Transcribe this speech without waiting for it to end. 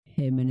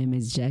Hey, my name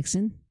is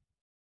Jackson,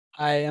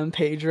 I am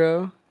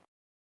Pedro.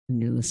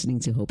 and you're listening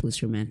to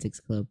Hopeless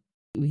Romantics Club.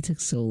 We took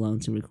so long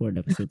to record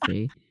episode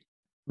 3.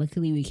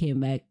 Luckily, we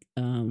came back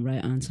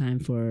right on time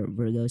for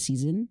Virgo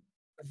season.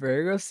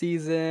 Virgo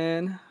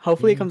season.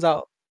 Hopefully it Yeah. comes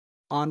out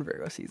on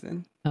Virgo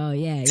season. Oh,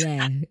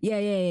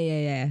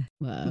 yeah.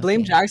 Well,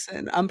 Blame okay.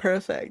 Jackson. I'm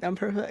perfect. I'm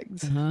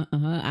perfect.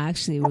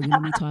 Actually, we're going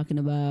to be talking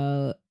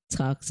about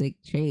toxic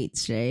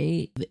traits,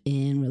 right?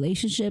 In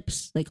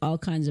relationships, like all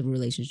kinds of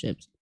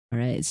relationships. All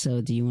right,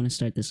 so do you want to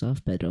start this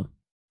off, Pedro?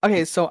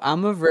 Okay, so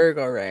I'm a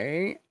Virgo,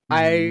 right?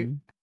 I Mhm.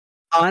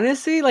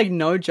 honestly, like,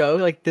 no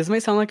joke, like, this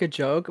might sound like a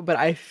joke, but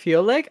I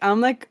feel like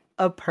I'm like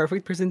a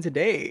perfect person to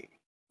date.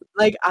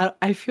 Like,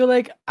 I feel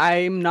like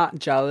I'm not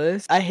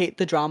jealous. I hate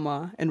the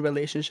drama in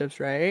relationships,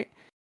 right?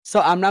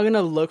 So I'm not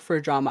gonna look for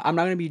drama. I'm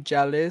not gonna be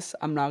jealous.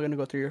 I'm not gonna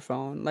go through your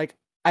phone. Like,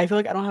 I feel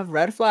like I don't have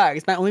red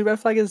flags. My only red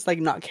flag is like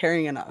not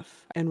caring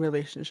enough in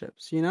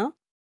relationships, you know?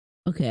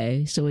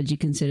 Okay, so would you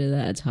consider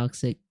that a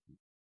toxic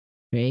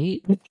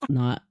trait?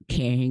 Not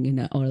caring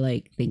enough, or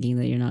like thinking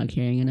that you're not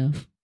caring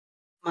enough?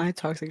 My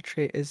toxic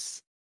trait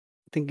is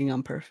thinking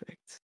I'm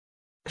perfect.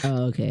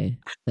 Oh, okay.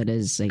 That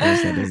is, I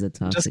guess that is a Just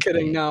toxic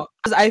kidding, trait. no.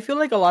 'Cause I feel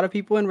like a lot of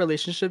people in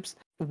relationships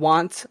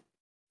want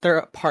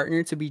their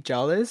partner to be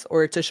jealous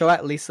or to show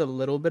at least a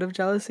little bit of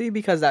jealousy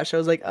because that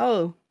shows like,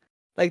 oh,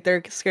 like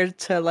they're scared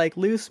to like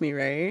lose me,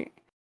 right?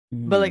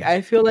 But like Mm.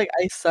 I feel like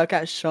I suck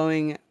at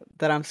showing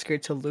that I'm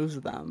scared to lose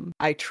them.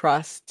 I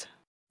trust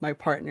my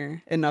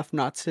partner enough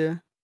not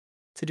to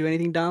do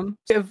anything dumb.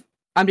 If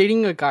I'm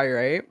dating a guy,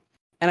 right?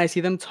 And I see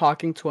them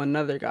talking to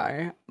another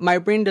guy, my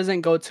brain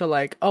doesn't go to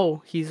like,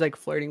 oh, he's like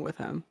flirting with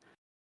him.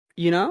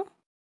 You know?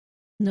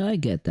 No, I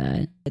get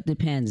that. It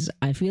depends.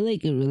 I feel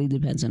like it really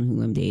depends on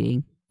who I'm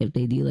dating. If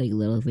they do like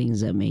little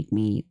things that make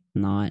me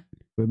not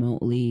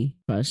remotely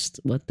trust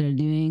what they're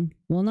doing,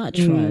 well, not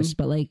Mm, trust,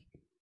 but like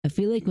I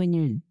feel like when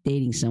you're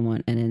dating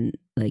someone and then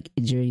like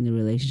during the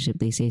relationship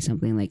they say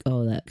something like,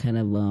 "Oh, that kind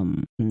of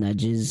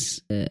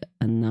nudges a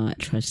not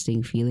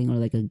trusting feeling or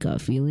like a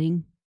gut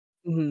feeling."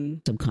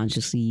 mhm.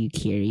 Subconsciously, you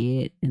carry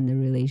it in the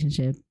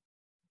relationship,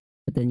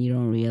 but then you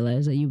don't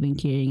realize that you've been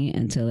carrying it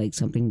until like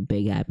something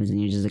big happens and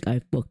you're just like,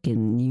 I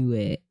fucking knew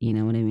it. You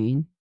know what I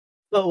mean?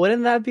 But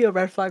wouldn't that be a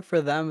red flag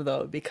for them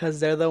though? Because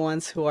they're the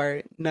ones who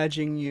are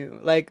nudging you.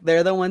 Like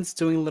they're the ones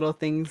doing little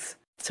things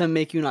to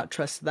make you not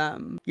trust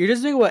them. You're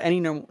just doing what any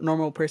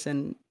normal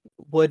person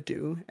would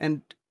do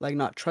and like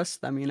not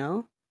trust them, you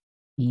know?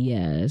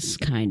 Yes,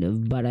 kind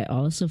of. But I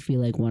also feel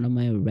like one of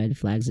my red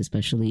flags,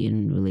 especially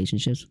in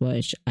relationships,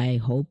 which I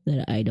hope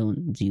that I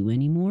don't do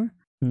anymore.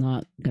 I'm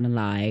not gonna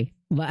lie,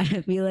 but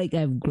I feel like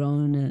I've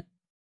grown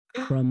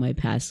from my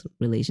past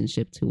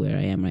relationship to where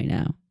I am right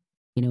now.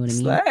 You know what I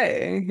mean?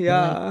 Slay. So like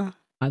Yeah.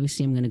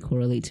 obviously I'm gonna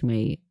correlate to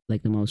my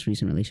like the most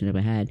recent relationship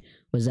I had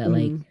was that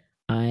like Mm.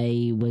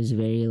 I was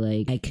very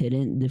like I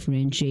couldn't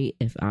differentiate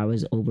if I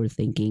was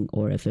overthinking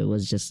or if it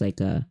was just like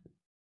a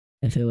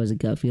if it was a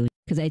gut feeling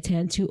because I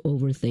tend to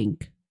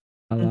overthink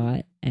a Mhm.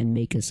 lot and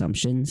make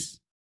assumptions,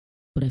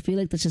 but I feel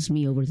like that's just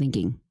me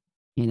overthinking,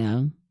 you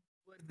know?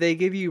 Would they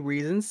give you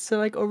reasons to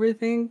like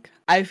overthink?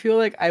 I feel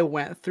like I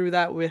went through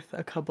that with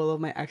a couple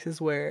of my exes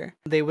where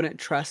they wouldn't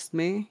trust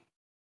me,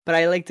 but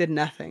I like did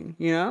nothing,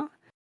 you know?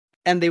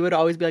 And they would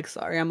always be like,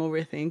 sorry, I'm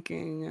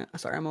overthinking.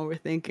 Sorry, I'm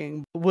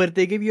overthinking. Would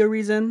they give you a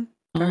reason,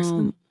 Um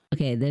Carson?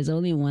 okay, there's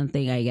only one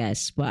thing I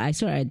guess, but I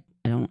swear I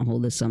don't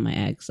hold this on my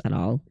ex at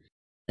all.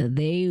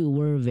 They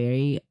were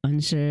very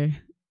unsure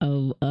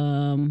of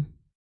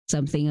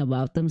something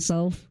about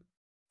themselves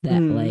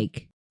that Mm,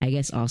 like I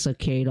guess also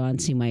carried on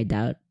to my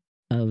doubt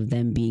of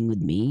them being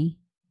with me.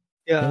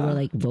 They were yeah.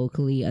 like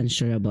vocally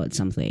unsure about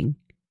something.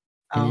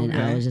 And Oh, then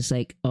I okay. was just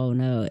like, oh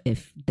no,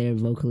 if they're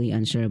vocally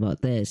unsure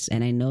about this,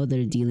 and I know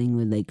they're dealing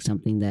with like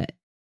something that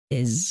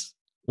is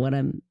what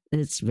I'm,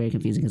 it's very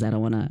confusing because I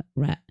don't want to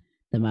rat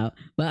them out.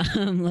 But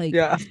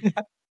Yeah.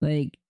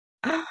 like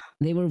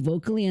they were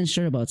vocally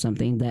unsure about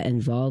something that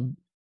involved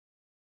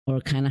or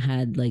kind of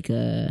had like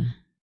a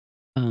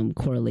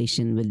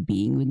correlation with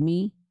being with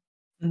me.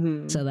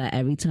 Hmm. So that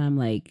every time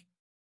like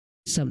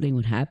something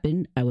would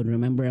happen, I would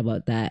remember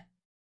about that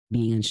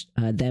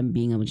them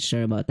being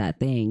unsure about that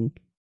thing.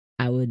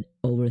 I would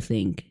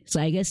overthink.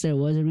 So I guess there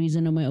was a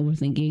reason of my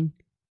overthinking,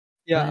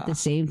 but at the Yeah.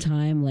 same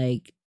time,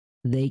 like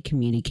they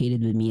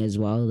communicated with me as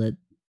well that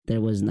there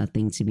was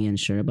nothing to be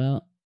unsure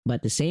about. But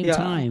at the same Yeah.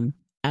 time,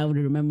 I would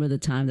remember the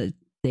time that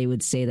they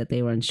would say that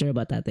they were unsure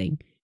about that thing.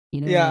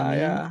 You know what I Yeah. mean?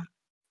 Yeah.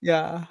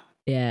 Yeah.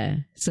 Yeah.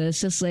 So it's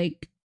just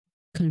like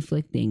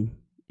conflicting.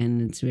 And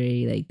it's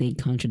very like they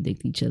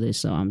contradict each other.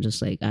 So I'm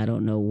just like, I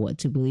don't know what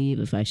to believe,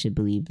 if I should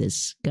believe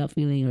this gut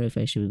feeling or if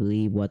I should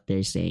believe what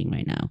they're saying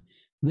right now.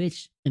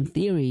 Which, in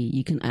theory,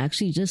 you can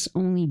actually just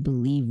only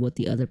believe what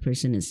the other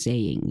person is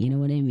saying. You know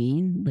what I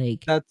mean?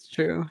 Like, That's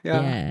true.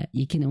 Yeah. yeah,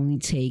 you can only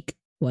take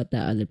what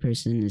that other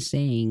person is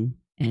saying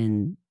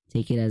and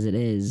take it as it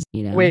is,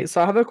 you know? Wait,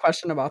 so I have a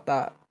question about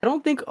that. I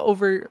don't think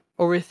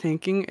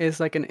overthinking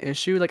is like an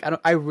issue. Like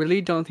I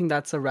really don't think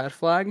that's a red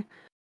flag.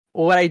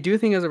 What I do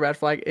think is a red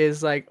flag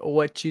is like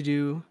what you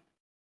do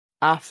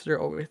after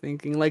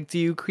overthinking? Like, do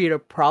you create a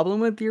problem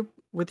with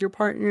your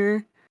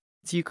partner?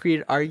 Do you create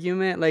an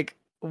argument? Like,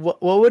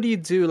 what would you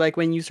do like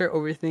when you start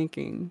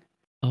overthinking?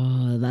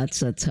 Oh,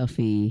 that's a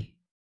toughie.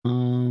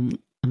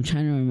 I'm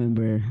trying to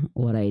remember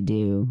what I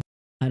do.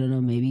 I don't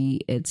know,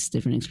 maybe it's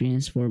different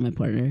experience for my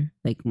partner,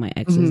 like my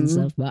exes and Mm-hmm.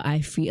 stuff, but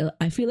I feel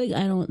like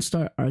I don't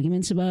start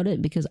arguments about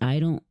it because I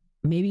don't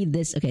maybe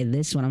this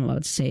what I'm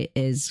about to say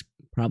is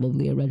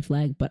probably a red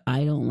flag, but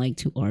I don't like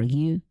to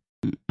argue.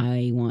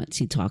 I want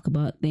to talk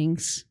about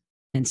things.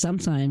 And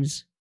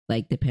sometimes,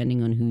 like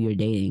depending on who you're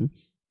dating,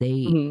 they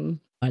Mm-hmm.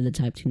 are the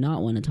type to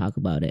not want to talk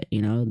about it.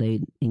 You know,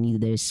 they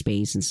need their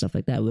space and stuff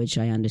like that, which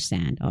I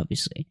understand,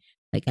 obviously.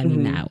 Like, I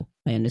mean, Mm-hmm. now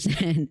I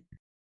understand.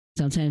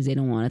 Sometimes they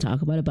don't want to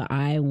talk about it, but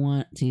I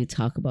want to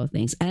talk about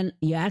things. And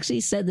you actually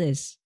said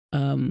this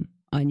on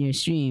your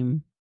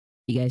stream.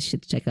 You guys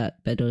should check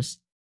out Pedro's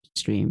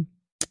stream.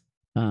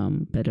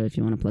 Pedro, if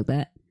you want to plug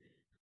that.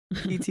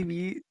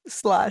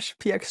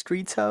 ETV/PX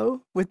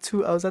Streeto with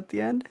two O's at the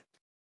end.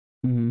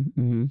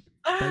 Mm-hmm.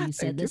 But you said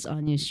Thank you. this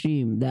on your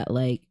stream that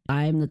like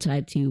I'm the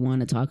type to want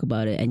to talk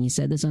about it, and you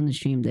said this on the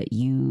stream that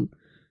you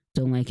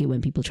don't like it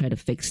when people try to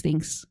fix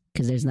things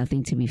because there's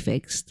nothing to be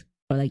fixed,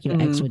 or like your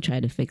ex Mm-hmm. would try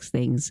to fix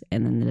things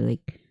and then they're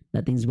like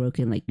nothing's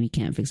broken, like we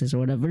can't fix this or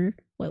whatever.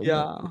 What?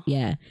 Yeah.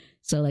 Yeah.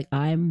 So like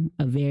I'm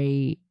a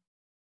very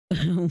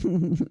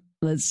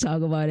let's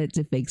talk about it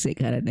to fix it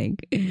kind of thing.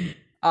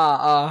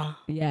 Uh,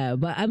 Yeah,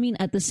 but I mean,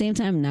 at the same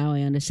time, now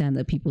I understand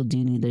that people do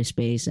need their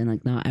space, and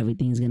like not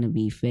everything's gonna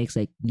be fixed.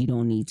 Like you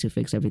don't need to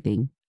fix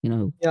everything. You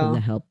know, with yeah. the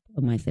help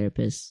of my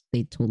therapist,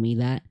 they told me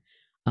that.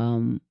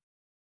 Um,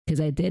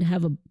 because I did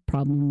have a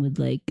problem with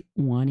like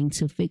wanting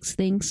to fix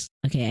things.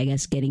 Okay, I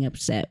guess getting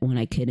upset when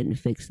I couldn't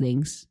fix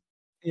things,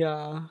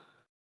 Yeah.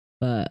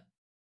 but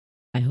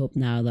I hope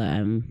now that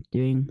I'm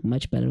doing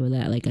much better with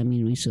that. Like, I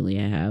mean, recently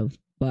I have,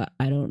 but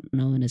I don't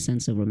know in a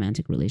sense of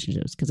romantic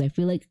relationships because I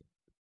feel like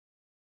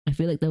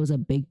that was a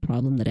big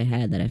problem that I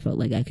had that I felt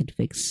like I could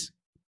fix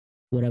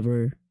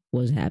whatever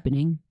was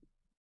happening.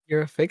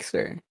 You're a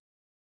fixer.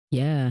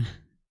 Yeah,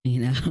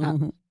 you Uh,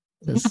 know,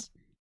 just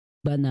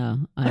but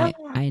no, I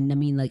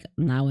mean like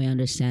now I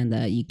understand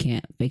that you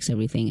can't fix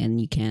everything and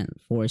you can't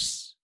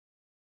force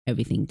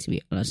everything to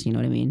be honest. You know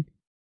what I mean?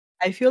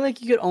 I feel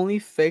like you could only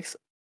fix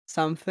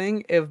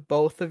something if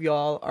both of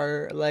y'all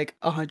are like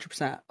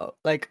 100%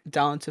 like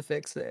down to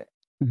fix it.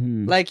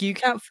 Mm-hmm. Like you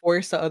can't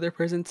force the other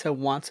person to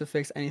want to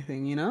fix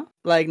anything, you know?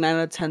 Like 9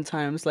 out of 10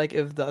 times, like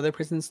if the other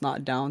person's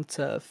not down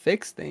to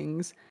fix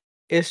things,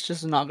 it's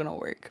just not gonna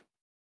work.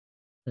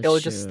 That's It'll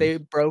just true. stay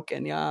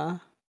broken, yeah.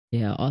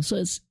 Yeah. Also,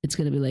 it's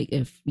gonna be like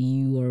if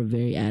you are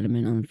very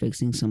adamant on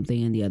fixing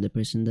something and the other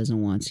person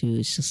doesn't want to,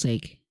 it's just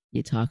like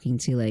you're talking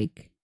to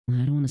like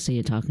I don't want to say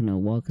you're talking to a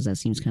wall because that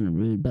seems kind of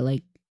rude, but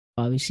like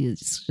obviously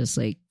it's just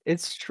like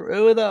It's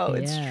true though.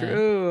 It's yeah.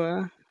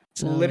 true.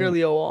 So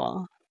Literally a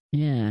wall.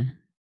 yeah.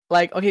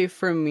 Like okay,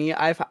 for me,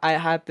 I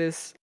had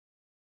this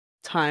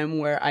time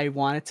where I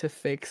wanted to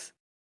fix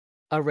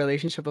a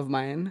relationship of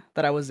mine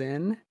that I was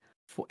in,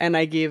 and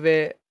I gave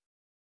it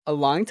a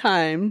long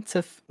time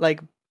to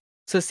like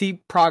to see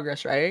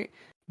progress, right?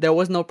 There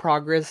was no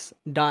progress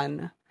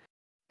done.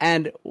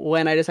 And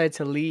when I decided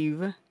to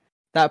leave,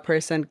 that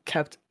person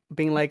kept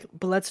being like,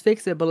 "But let's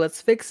fix it, but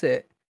let's fix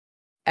it."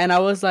 And I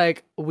was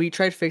like, "We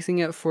tried fixing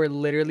it for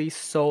literally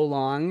so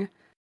long.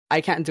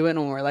 I can't do it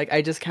no more. Like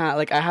I just can't.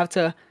 Like I have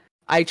to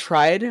I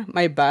tried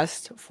my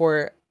best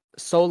for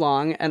so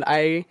long and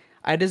I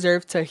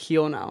deserve to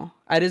heal now.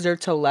 I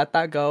deserve to let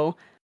that go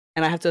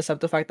and I have to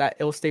accept the fact that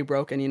it'll stay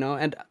broken, you know?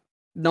 And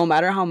no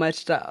matter how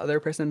much that other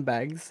person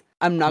begs,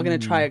 I'm not going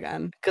to try Mm,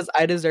 again cuz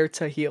I deserve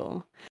to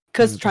heal.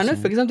 Cuz trying to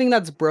 100%. fix something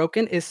that's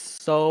broken is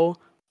so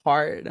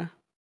hard,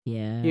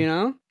 Yeah. you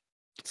know?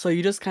 So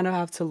you just kind of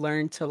have to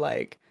learn to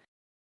like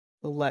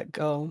let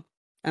go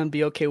and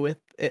be okay with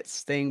it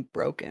staying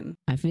broken.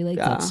 I feel like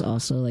that's Yeah.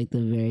 also like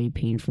the very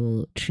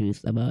painful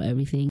truth about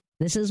everything.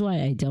 This is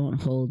why I don't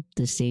hold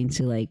disdain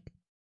to like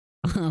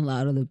a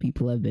lot of the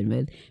people I've been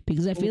with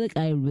because I feel like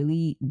I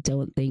really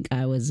don't think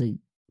I was a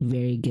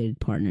very good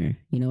partner.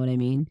 You know what I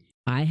mean?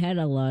 I had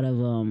a lot of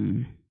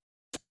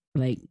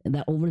like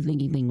that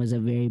overthinking thing was a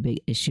very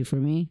big issue for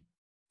me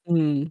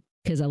Mm,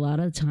 because a lot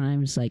of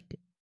times like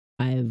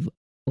I've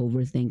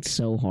overthinked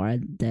so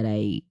hard that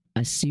I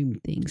assume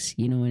things.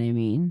 You know what I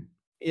mean?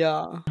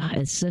 yeah.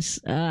 It's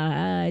just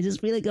I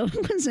just feel like I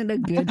wasn't a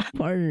good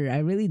partner. I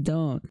really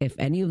don't. If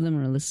any of them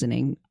are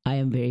listening, I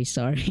am very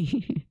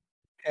sorry.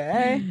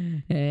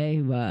 Okay. Hey,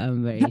 but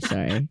I'm very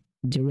sorry.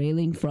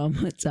 Derailing from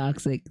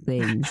toxic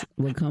things.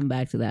 We'll come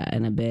back to that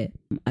in a bit.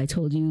 I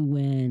told you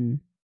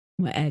when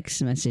my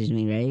ex messaged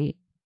me, right?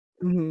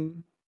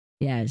 Mhm.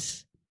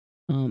 Yes.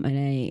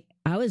 And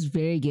I was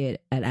very good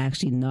at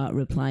actually not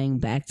replying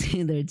back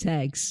to their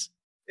texts.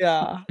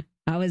 Yeah.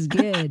 I was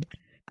good.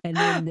 And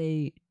then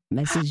they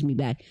messaged me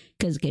back.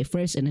 Because, okay,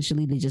 first,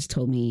 initially, they just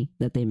told me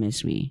that they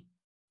miss me,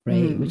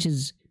 right? Mhm. Which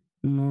is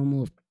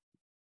normal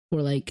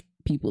for, like,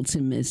 people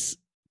to miss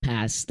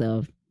past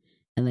stuff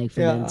and, like, for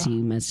them Yeah. to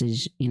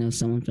message,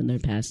 someone from their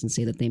past and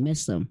say that they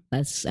miss them.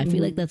 I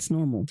feel like Mhm. that's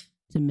normal.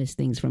 to miss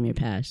things from your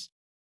past.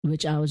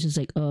 Which I was just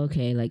like, oh,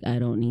 okay, like I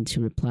don't need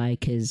to reply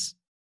because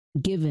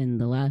given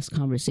the last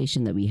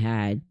conversation that we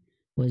had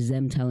was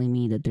them telling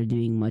me that they're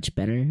doing much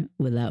better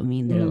without me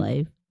in their Mm,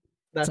 life. So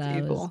that's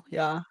I was, evil.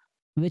 Yeah.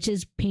 which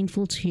is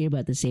painful to hear, but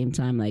at the same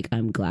time, like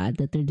I'm glad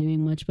that they're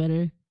doing much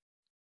better.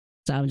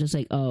 So I'm just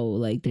like, oh,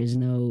 like there's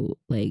no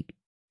like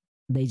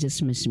they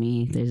just miss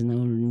me. There's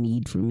no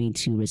need for me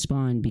to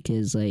respond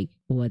because like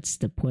what's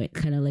the point?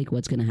 Kind of like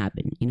what's gonna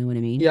happen. You know what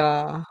I mean?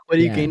 Yeah. What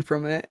do you Yeah. gain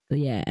from it?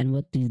 Yeah, and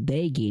what do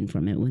they gain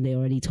from it when they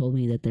already told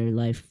me that their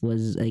life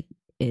was like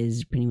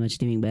is pretty much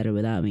doing better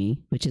without me,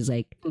 which is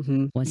like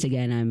Mm-hmm. once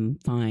again I'm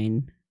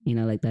fine,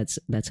 like that's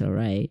all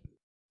right.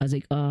 I was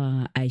like,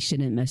 oh, I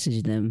shouldn't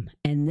message them,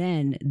 and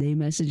then they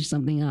messaged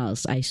something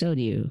else. I showed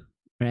you,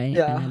 right?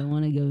 And I Yeah. don't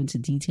want to go into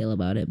detail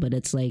about it, but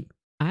it's like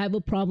I have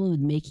a problem with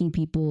making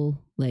people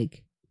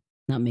like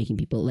not making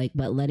people like,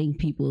 but letting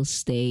people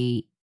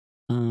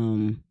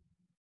um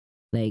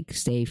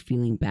stay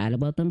feeling bad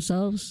about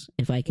themselves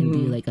if I can do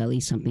Mm-hmm. like at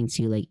least something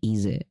to like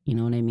ease it. You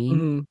know what I mean?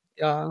 Mm-hmm.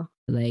 Yeah.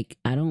 Like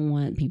I don't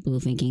want people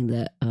thinking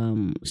that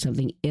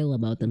something ill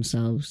about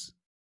themselves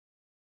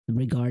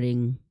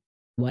regarding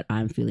what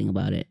I'm feeling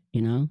about it,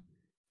 you know?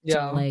 So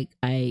Yeah. like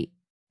I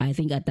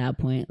think at that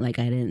point like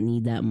I didn't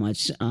need that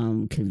much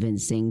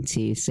convincing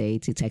to say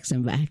to text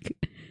them back.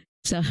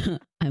 So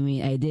I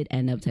mean I did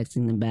end up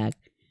texting them back.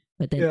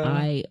 But then Yeah.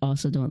 I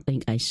also don't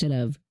think I should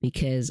have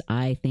because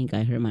I think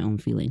I hurt my own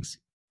feelings.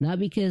 Not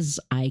because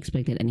I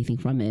expected anything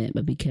from it,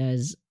 but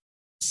because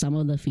some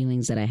of the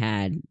feelings that I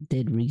had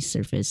did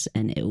resurface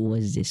and it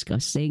was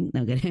disgusting.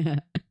 No,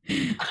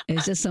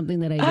 it's just something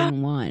that I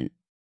don't want.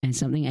 And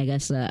something I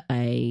guess that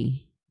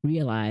I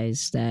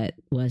realized that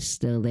was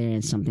still there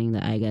and something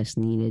that I guess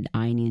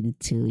I needed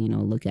to,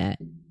 look at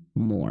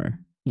more,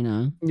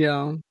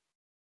 Yeah.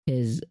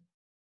 is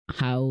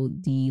how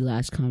the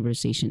last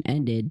conversation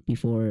ended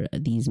before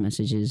these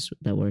messages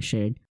that were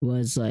shared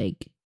was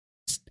like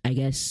I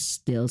guess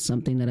still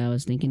something that I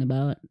was thinking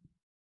about,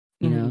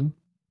 you Mm-hmm. know?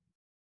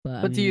 But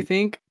I But mean,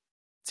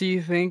 do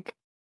you think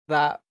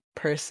that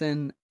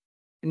person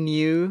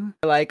knew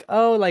like,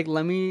 oh, like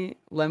let me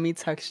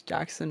text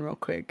Jackson real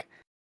quick?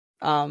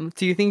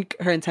 Do you think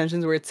her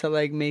intentions were to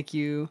like make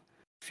you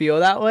feel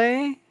that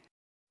way?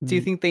 Do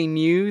you mm, think they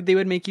knew they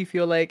would make you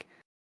feel like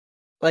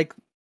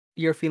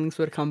your feelings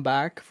would come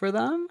back for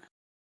them?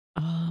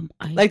 I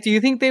Like, do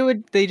you think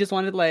they just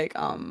wanted like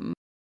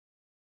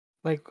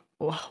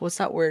what's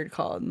that word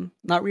called?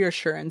 Not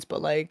reassurance,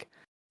 but like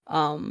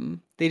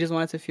they just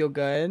wanted to feel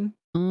good.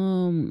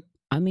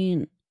 I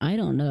mean, I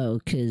don't know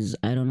cuz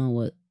I don't know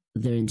what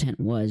their intent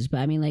was, but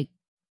I mean like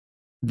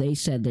they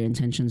said their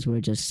intentions were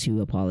just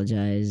to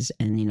apologize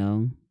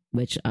and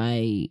which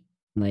I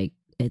like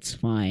it's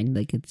fine.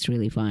 Like it's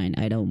really fine.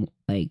 I don't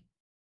like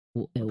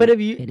But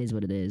it is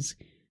what it is.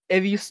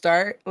 if you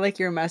start like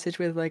your message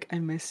with like I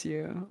miss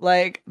you,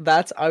 like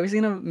that's obviously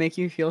gonna make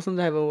you feel some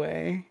type of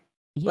way.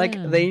 Like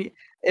Yeah. they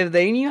if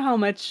they knew how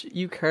much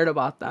you cared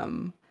about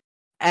them,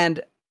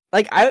 and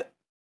like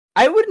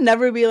I would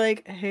never be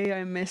like, hey,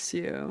 I miss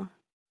you,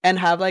 and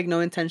have like no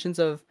intentions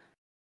of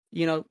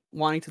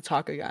wanting to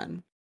talk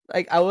again.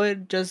 Like I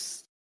would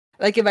just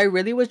like if I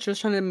really was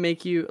just trying to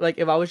make you like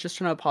if I was just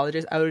trying to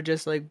apologize, I would have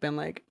just like been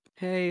like,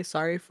 hey,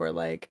 sorry for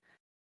like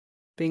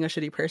being a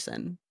shitty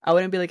person. I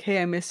wouldn't be like,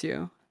 hey, I miss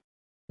you.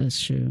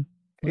 That's true.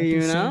 But at the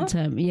You same know?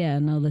 time, yeah,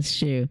 no, that's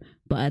true.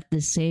 But at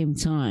the same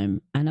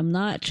time, and I'm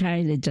not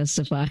trying to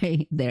justify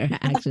their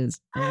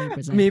actions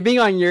 100%. Me being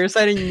on your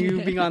side and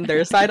you being on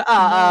their side.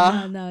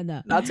 No, no, no,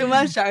 no. Not too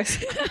much, Jax.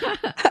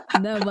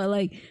 No, but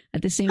like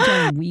at the same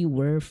time, we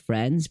were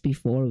friends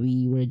before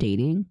we were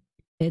dating.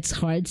 It's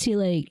hard to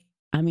like,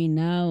 I mean,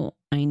 now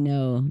I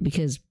know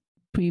because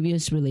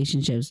previous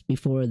relationships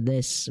before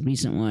this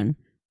recent one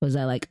was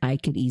that like I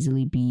could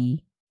easily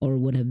be or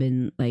would have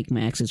been like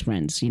my ex's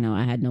friends.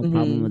 I had no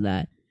problem Hmm. with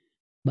that.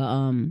 But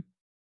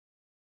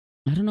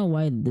I don't know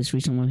why this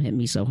recent one hit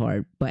me so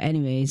hard. But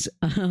anyways,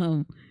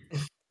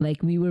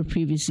 like we were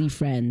previously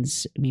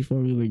friends before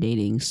we were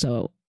dating.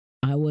 So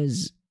I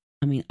was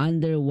I mean,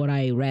 under what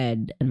I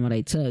read and what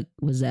I took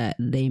was that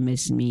they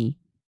missed me.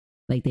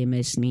 Like they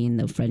missed me in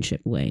the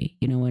friendship way.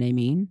 You know what I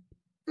mean?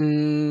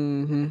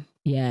 Hmm.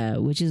 Yeah,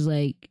 which is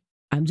like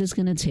I'm just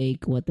gonna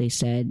take what they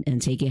said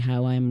and take it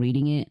how I'm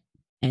reading it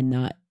and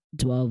not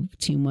dwell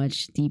too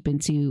much deep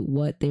into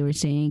what they were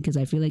saying because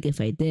I feel like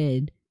if I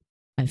did,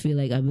 I feel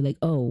like I'd be like,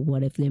 oh,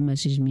 what if they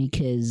messaged me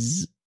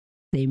because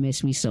they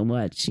miss me so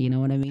much? You know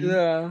what I mean?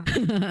 Yeah.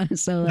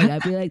 So like I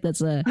feel like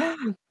that's a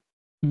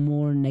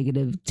more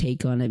negative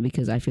take on it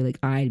because I feel like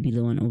I'd be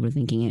the one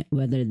overthinking it,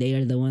 whether they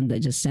are the one that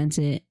just sent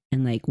it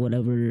and like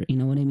whatever, you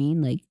know what I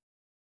mean? Like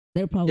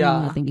they're probably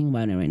not Yeah, thinking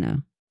about it right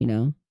now, you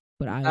know?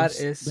 But I that was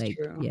is like,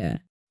 true. yeah.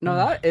 No,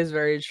 that is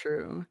very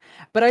true.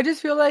 But I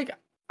just feel like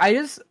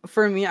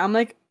for me, I'm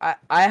like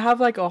I have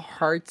like a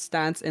hard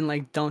stance in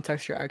like don't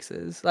text your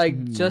exes. Like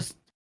Mhm. just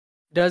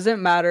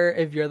doesn't matter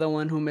if you're the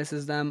one who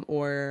misses them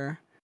or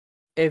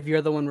if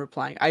you're the one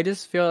replying. I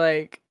just feel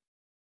like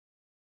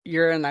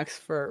you're an ex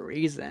for a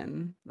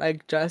reason.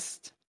 Like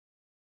just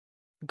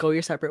go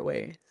your separate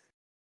ways.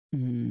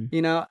 Mm-hmm.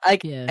 You know,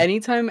 like Yeah.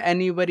 anytime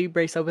anybody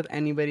breaks up with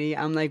anybody,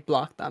 I'm like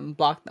block them,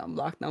 block them,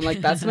 block them.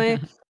 Like that's my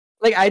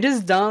like I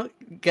just don't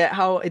get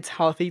how it's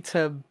healthy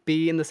to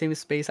be in the same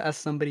space as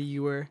somebody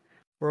you were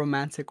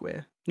romantic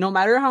with. No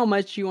matter how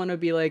much you want to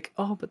be like,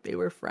 oh, but they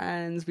were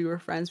friends. We were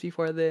friends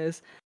before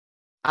this.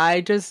 I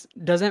just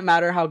doesn't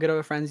matter how good of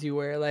a friends you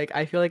were. Like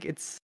I feel like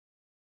it's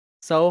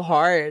so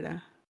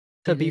hard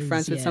to It be is.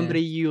 friends with Yeah.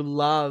 somebody you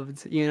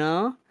loved, you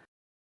know?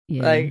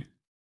 Yeah. Like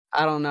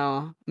I don't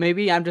know.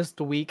 Maybe I'm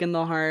just weak in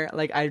the heart.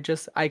 Like I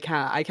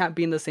can't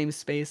be in the same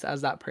space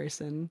as that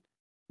person.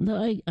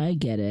 No, I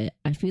get it.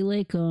 I feel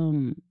like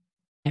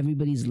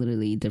everybody's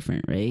literally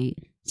different, right?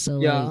 So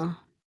like, Yeah.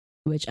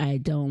 which I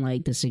don't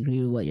like disagree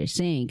with what you're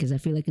saying, because I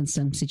feel like in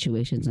some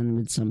situations and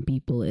with some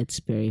people it's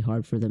very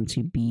hard for them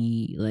to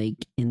be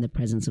like in the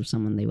presence of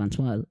someone they once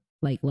was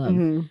like love,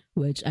 Mhm.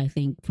 which I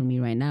think for me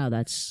right now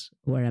that's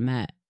where I'm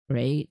at,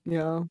 right?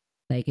 Yeah.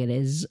 Like it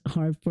is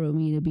hard for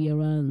me to be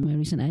around my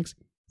recent ex.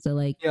 So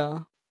like Yeah.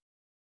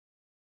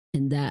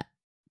 in that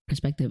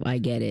perspective I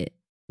get it.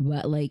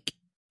 But like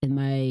in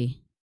my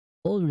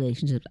old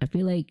relationships, I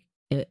feel like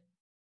it,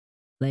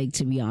 like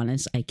to be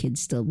honest, I could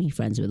still be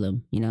friends with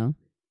them, you know?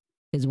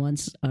 Because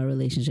once our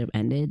relationship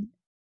ended,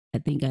 I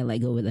think I let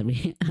go with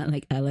every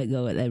I let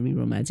go with every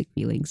romantic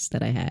feelings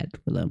that I had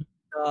for them.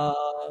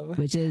 Um,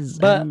 Which is,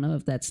 I but don't know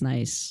if that's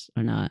nice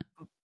or not.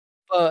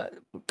 but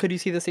could you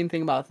see the same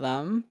thing about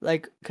them?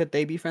 Like could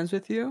they be friends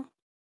with you?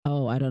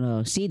 Oh, I don't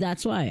know. See,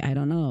 that's why I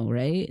don't know,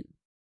 right?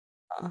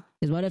 Uh,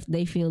 Because what if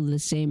they feel the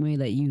same way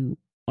that you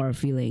are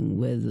feeling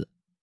with,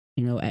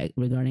 you know,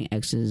 regarding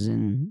exes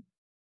and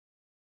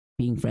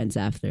being friends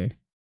after?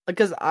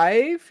 because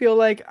I feel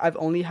like I've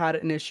only had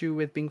an issue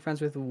with being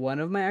friends with one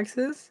of my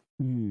exes.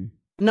 Mm.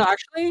 No,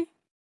 actually,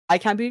 I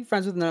can't be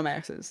friends with none of my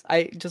exes.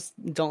 I just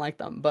don't like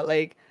them. But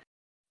like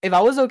if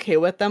I was okay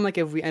with them, like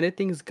if we ended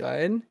things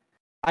good,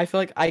 I feel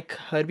like I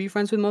could be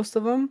friends with most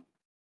of them.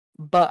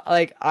 But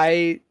like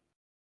I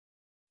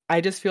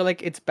just feel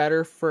like it's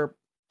better for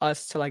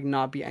us to like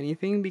not be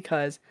anything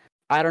because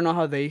I don't know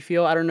how they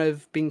feel. I don't know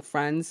if being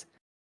friends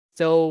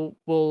still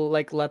will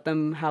like let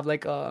them have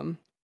like a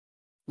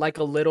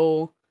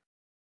little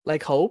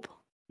like hope,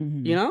 you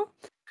Mm-hmm. know?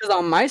 Because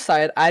on my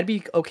side, I'd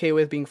be okay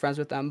with being friends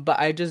with them, but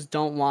I just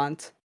don't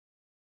want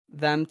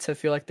them to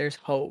feel like there's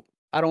hope.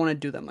 I don't want to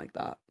do them like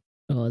that.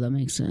 Oh, that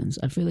makes sense.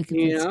 I feel like if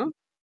You it's know?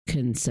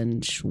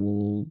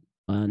 consensual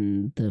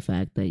on the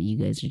fact that you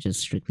guys are just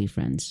strictly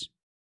friends,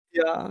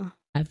 Yeah.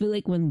 I feel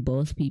like when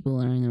both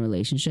people are in a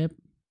relationship,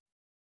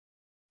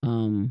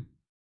 um,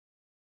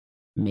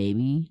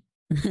 maybe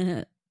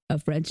a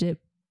friendship.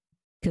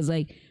 Because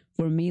like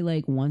for me,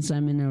 like once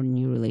I'm in a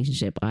new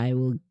relationship, I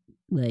will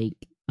like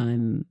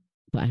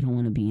but I don't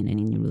want to be in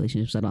any new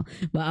relationships at all.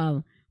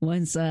 But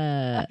once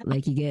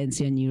like you get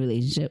into a new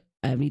relationship,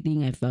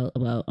 everything I felt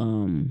about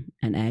an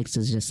ex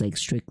is just like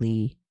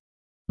strictly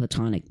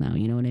platonic now.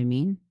 You know what I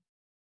mean?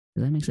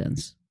 Does that make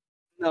sense?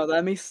 No,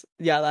 that makes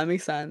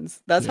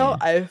sense. That's Yeah.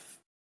 how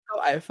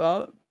I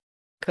felt.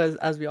 Because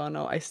as we all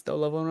know, I still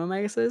love one of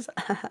my exes.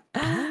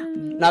 Ah.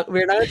 Not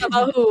we're not gonna talk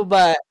about who,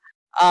 but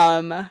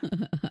um,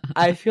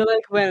 I feel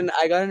like when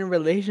I got in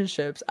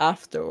relationships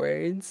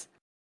afterwards,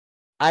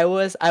 I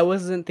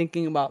wasn't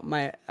thinking about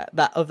my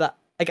that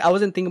like I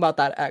wasn't thinking about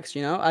that ex,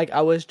 you know? Like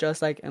I was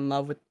just like in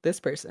love with this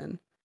person.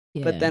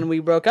 But Yeah. then we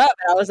broke up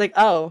and I was like,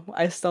 "Oh,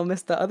 I still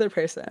miss the other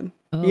person."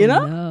 You Oh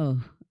know? no.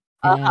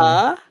 Yeah.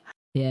 Uh-huh.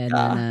 Yeah. No.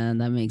 Yeah.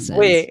 No. That makes sense.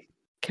 Wait,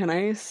 can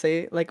I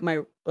say like my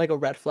like a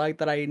red flag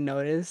that I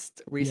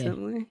noticed Yeah.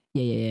 recently?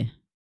 Yeah. Yeah. Yeah.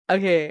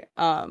 Okay,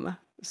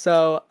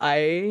 so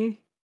I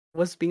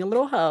was being a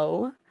little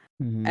hoe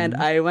and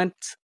Mm-hmm. I went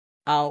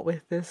out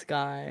with this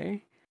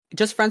guy.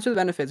 Just friends with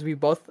benefits. We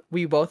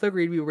both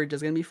agreed we were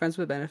just gonna be friends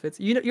with benefits.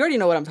 You already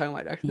know what I'm talking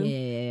about, Yeah. Jackson.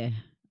 Yeah. Yeah.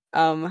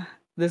 Um,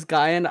 this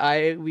guy and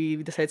I we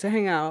decided to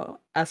hang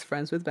out as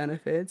friends with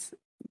benefits.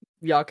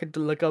 Y'all could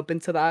look up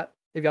into that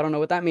if y'all don't know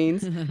what that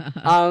means.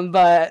 Yeah.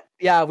 But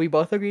yeah, we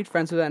both agreed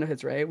friends with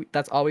benefits, right?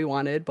 That's all we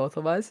wanted, both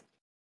of us.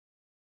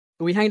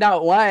 We hanged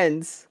out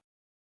once,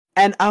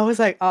 and I was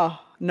like, oh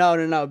no,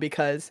 no, no,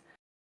 because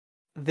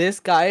this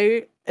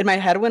guy in my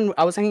head when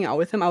I was hanging out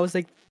with him, I was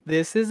like,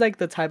 this is like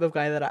the type of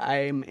guy that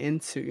I'm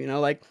into, you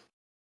know, like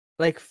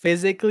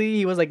physically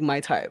he was like my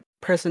type.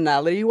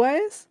 Personality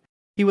wise,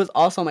 he was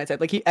also my type.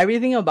 Like he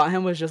everything about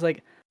him was just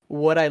like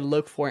what I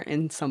look for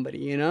in somebody,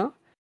 you know?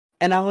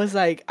 And I was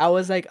like,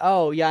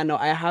 oh yeah, no,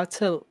 I have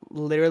to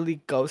literally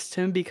ghost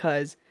him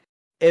because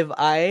if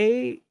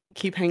I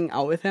keep hanging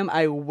out with him,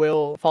 I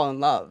will fall in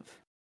love.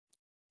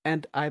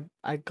 And I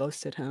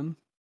ghosted him.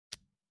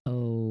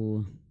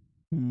 Oh.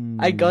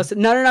 I Hmm. ghosted.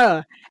 No, no,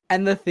 no.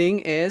 And the thing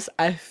is,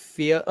 I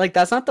feel like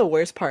that's not the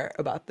worst part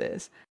about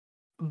this,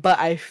 but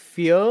I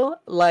feel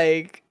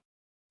like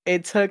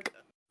it took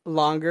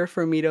longer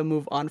for me to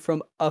move on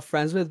from a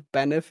friends with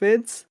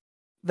benefits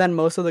than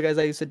most of the guys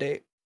I used to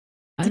date.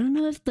 I don't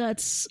know if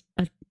that's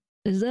a,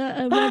 is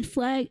that a red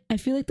flag? I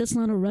feel like that's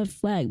not a red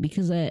flag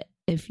because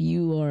if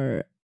you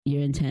are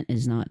your intent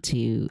is not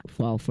to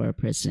fall for a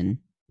person,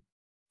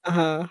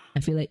 Uh-huh. I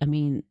feel like, I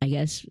mean, I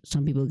guess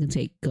some people can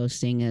take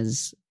ghosting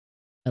as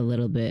a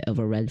little bit of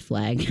a red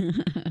flag.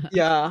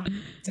 Yeah.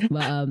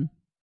 But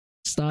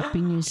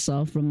stopping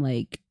yourself from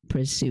like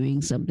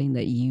pursuing something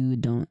that you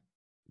don't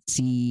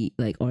see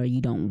like or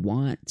you don't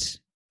want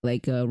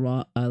like a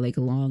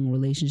long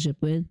relationship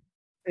with,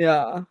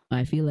 Yeah.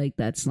 I feel like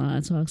that's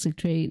not a toxic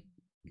trait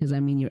because I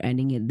mean you're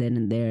ending it then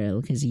and there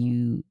because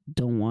you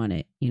don't want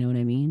it. You know what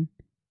I mean?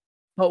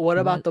 But what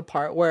about But the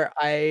part where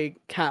I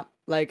can't,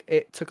 like,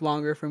 it took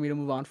longer for me to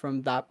move on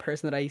from that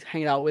person that I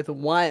hanged out with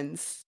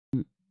once?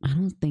 I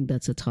don't think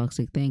that's a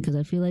toxic thing because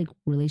I feel like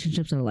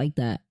relationships are like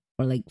that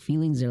or like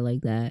feelings are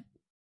like that.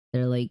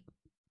 They're like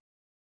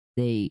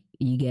they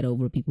you get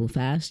over people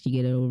fast, you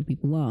get over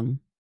people long.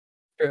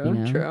 You True,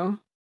 know? true.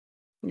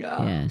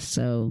 Yeah. Yeah.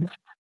 So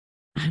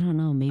I don't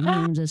know.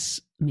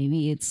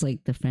 Maybe it's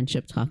like the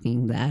friendship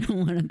talking that I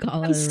don't want to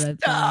call her a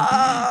red flag.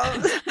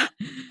 Stop!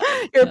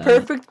 You're uh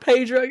perfect,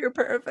 Pedro. You're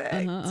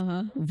uh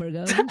huh. perfect.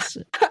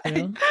 Virgos,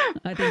 real?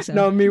 I think so.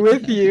 No, me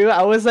with you.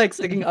 I was like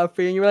sticking up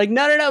for you, and you were like,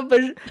 no, no,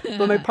 no.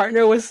 But my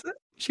partner was.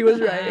 She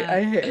was right.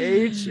 I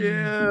hate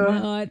you.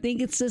 No, I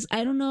think it's just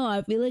I don't know.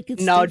 I feel like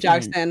it's No,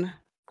 different. Jackson.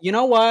 You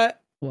know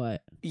what?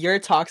 What? You're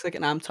toxic,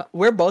 and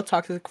we're both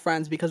toxic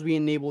friends because we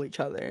enable each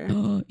other.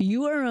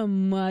 You are a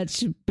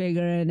much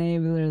bigger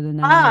enabler than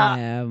I Ah,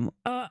 am.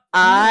 No,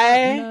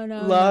 I no,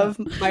 no, no. love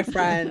my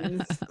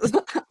friends.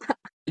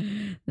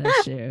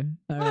 That's true.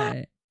 All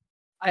right.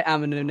 I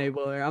am an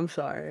enabler. I'm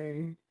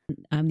sorry.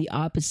 I'm the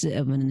opposite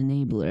of an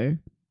enabler.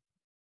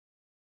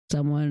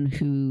 Someone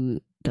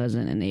who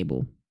doesn't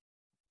enable.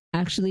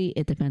 Actually,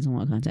 it depends on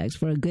what context.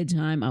 For a good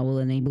time, I will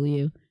enable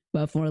you.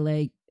 But for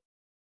like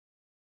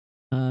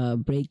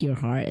break your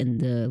heart in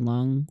the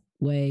long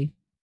way,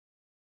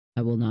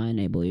 I will not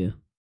enable you.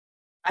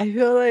 I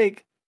feel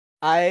like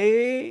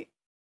I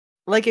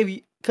like if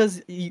you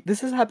because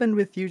this has happened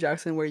with you,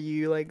 Jackson, where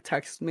you like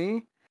text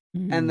me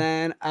and Mm.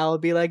 then I'll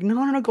be like, no,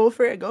 no, no, go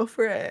for it, go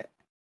for it.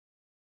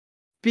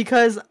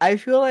 Because I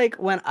feel like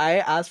when I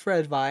ask for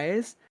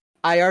advice,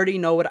 I already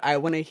know what I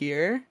want to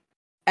hear.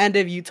 And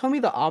if you tell me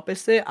the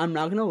opposite, I'm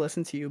not gonna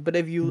listen to you. But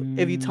if you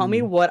tell me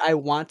Mm. what I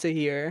want to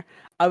hear,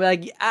 I'll be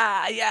like,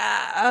 yeah,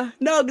 yeah,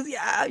 no, 'cause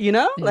yeah, you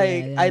know, Yeah,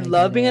 like yeah, I I get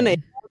love being it.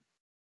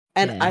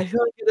 and Yeah. I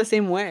feel like you're the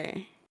same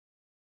way.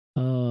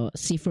 Oh,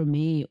 see, for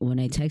me, when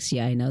I text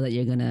you, I know that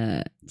you're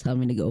gonna tell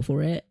me to go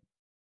for it.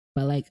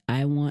 But like,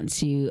 I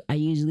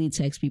usually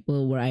text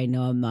people where I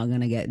know I'm not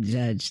gonna get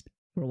judged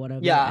for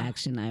whatever Yeah,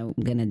 action I'm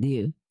gonna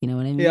do. You know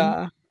what I mean?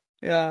 yeah,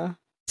 yeah.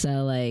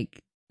 So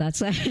like,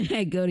 that's why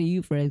I go to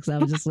you first. Cause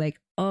I'm just like,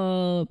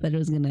 oh,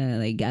 Pedro's gonna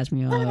like gas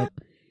me up.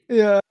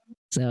 Yeah.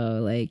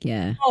 So like,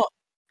 yeah, Oh,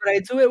 but I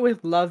do it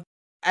with love.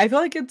 I feel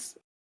like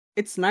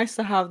it's nice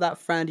to have that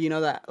friend,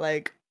 that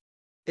like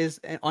is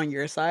on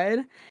your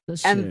side.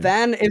 that's And true.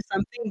 then if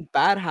something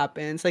bad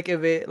happens, like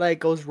if it like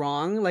goes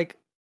wrong, like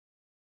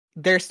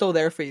they're still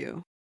there for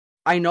you.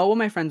 I know what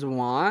my friends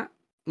want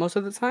most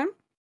of the time,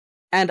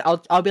 and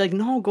I'll be like,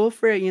 "No, go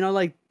for it."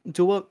 Like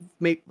do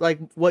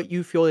what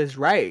you feel is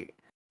right.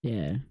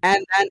 Yeah,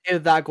 And then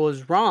if that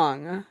goes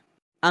wrong,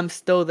 I'm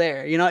still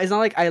there. It's not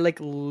like I like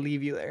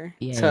leave you there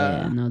yeah, yeah,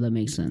 yeah. to, No, that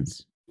makes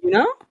sense. you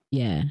know?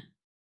 Yeah.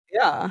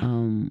 Yeah.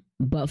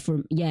 But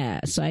for yeah,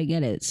 so I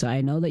get it. So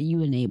I know that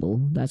you enable.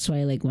 That's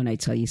why like when I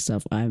tell you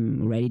stuff,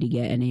 I'm ready to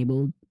get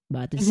enabled.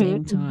 But at the Mhm,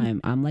 same mhm.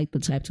 time, I'm like the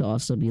type to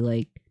also be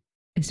like,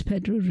 is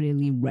Pedro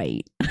really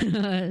right?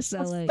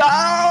 So like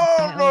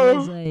I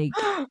always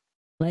Stop!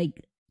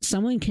 like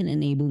someone can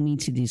enable me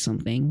to do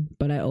something,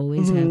 but I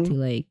always have Mhm. to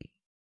like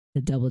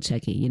double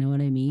check it. You know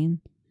what I mean?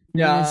 Not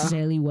Yeah.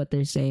 necessarily what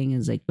they're saying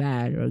is like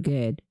bad or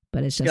good,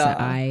 but it's just that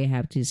Yeah. I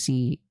have to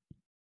see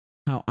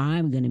how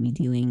I'm gonna be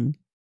dealing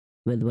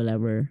with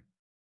whatever,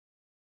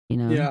 you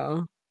know?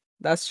 Yeah.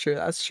 That's true,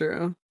 that's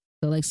true.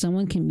 So like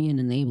someone can be an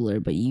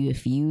enabler, but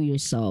if you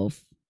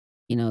yourself,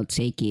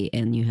 take it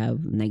and you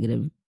have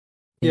negative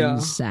Yeah.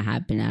 things that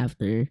happen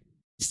after,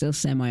 still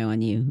semi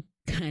on you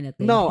kind of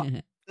No,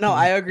 thing. no,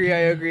 I agree,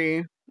 I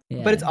agree.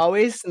 But it's Yeah.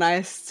 always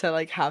nice to,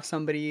 like, have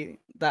somebody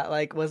that,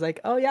 like, was like,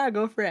 "Oh, yeah,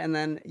 go for it," and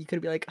then you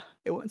could be like,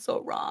 "It went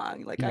so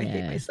wrong, like, I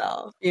hate Yeah.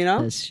 myself," you know?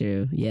 That's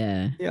true.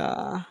 Yeah.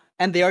 Yeah.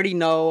 And they already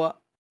know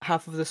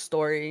half of the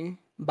story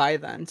by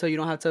then, so you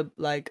don't have to,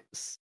 like,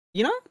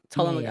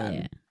 tell Yeah, them yeah, yeah.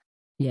 again.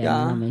 Yeah, no,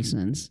 that Yeah. makes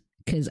sense.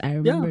 Cause I Yeah.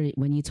 remember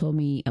when you told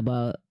me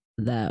about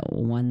that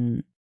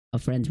one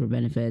of Friends for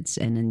Benefits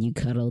and then you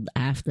cuddled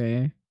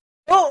after.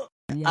 Well,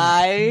 Yeah.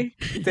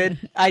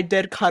 I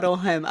did cuddle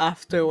him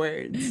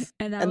afterwards,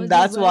 And I and was just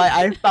that's why like,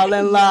 I fell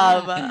in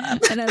love. yeah.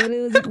 And I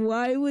literally was like,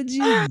 why would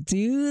you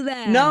do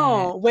that?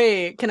 No,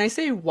 wait, can I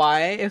say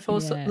why it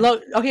feels so Yeah.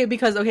 look, okay,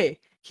 because okay,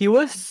 he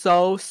was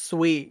so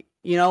sweet.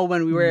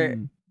 When we were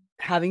Mm,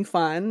 having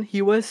fun,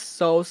 he was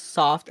so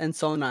soft and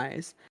so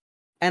nice.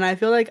 And I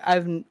feel like I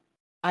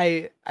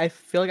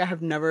feel like I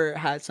have never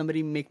had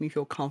somebody make me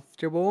feel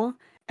comfortable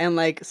and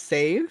like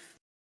safe,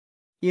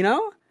 you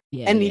know?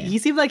 yeah, And yeah. he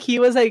seemed like he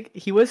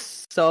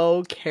was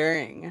so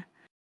caring.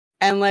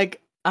 And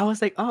like I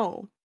was like,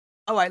 "Oh."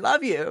 oh, I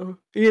love you,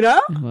 you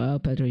know? Wow,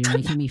 Pedro, you're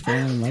making me fall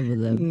in love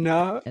with them.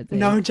 No, I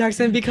no, think.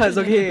 Jackson, because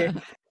okay,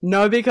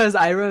 no, because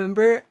I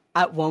remember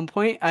at one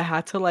point I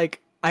had to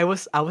like I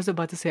was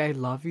about to say I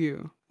love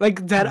you.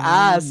 Like dead Oh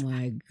ass.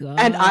 my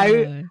And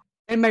I god.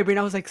 in my brain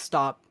I was like,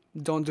 stop,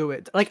 don't do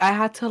it. Like I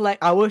had to like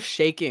I was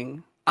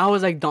shaking. I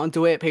was like, don't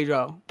do it,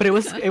 Pedro. But it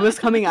was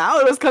coming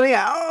out. It was coming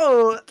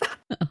out.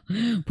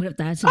 What if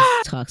that's a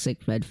toxic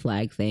red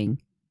flag thing?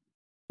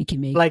 You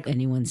can make Like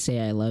anyone say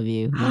I love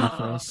you in the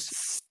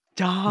first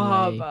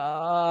stop. way.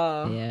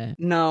 Yeah.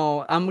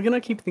 No, I'm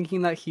gonna keep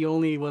thinking that he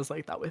only was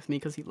like that with me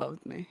because he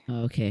loved me.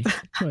 Okay.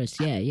 Of course.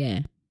 Yeah, yeah.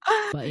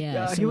 But yeah,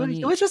 Yeah, so he when was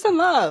he you was just in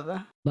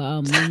love.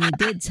 when you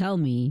did tell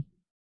me,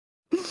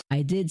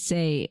 I did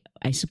say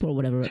I support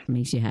whatever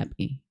makes you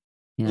happy.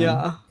 You know?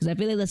 Yeah. Because I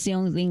feel like that's the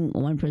only thing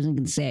one person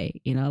can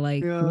say. You know,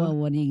 like, Yeah. well,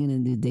 what are you gonna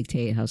do?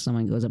 Dictate how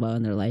someone goes about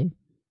in their life?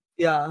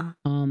 Yeah.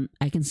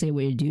 I can say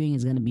what you're doing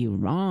is gonna be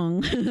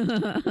wrong,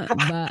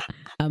 but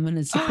I'm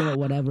gonna support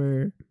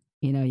whatever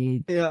you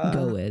go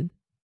Yeah. with,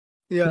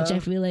 which I Yeah.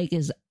 feel like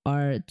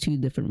are two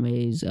different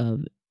ways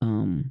of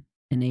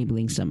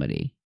enabling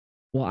somebody.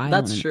 Well,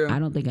 That's true. I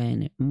don't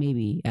think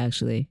maybe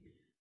actually,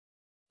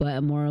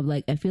 but more of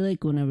like I feel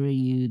like whenever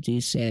you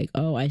do say like,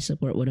 oh, I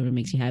support whatever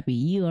makes you happy,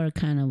 you are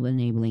kind of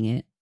enabling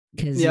it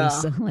because you're Yeah.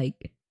 so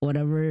like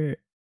whatever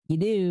you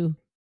do,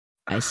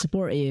 I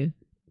support you,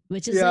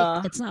 which is like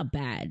Yeah. it's not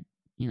bad,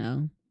 you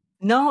know.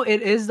 No,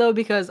 it is though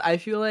because I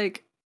feel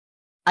like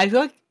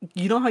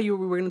you know how you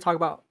were going to talk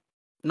about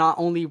not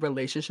only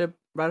relationship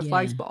red Yeah.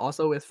 flags but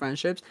also with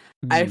friendships.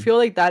 I Mm. feel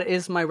like that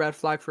is my red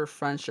flag for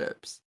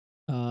friendships.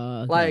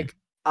 Okay. Like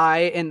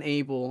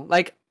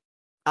like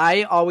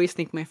I always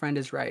think my friend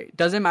is right.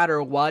 Doesn't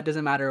matter what,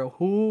 doesn't matter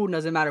who,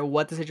 doesn't matter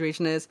what the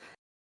situation is.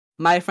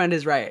 My friend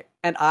is right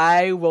and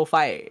I will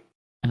fight.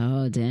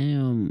 Oh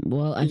damn.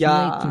 Well, I feel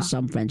like for Yeah.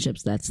 some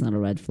friendships that's not a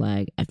red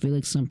flag. I feel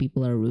like some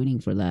people are rooting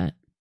for that.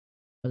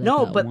 Or like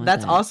No, that but want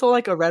that's that. also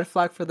like a red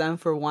flag for them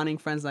for wanting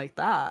friends like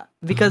that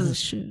Oh, because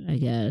that's true, I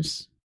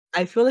guess.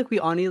 I feel like we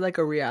all need like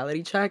a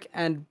reality check,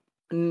 and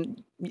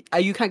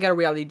you can't get a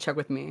reality check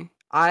with me.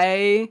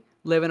 I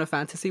live in a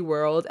fantasy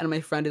world, and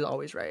my friend is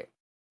always right.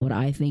 What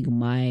I think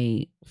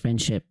my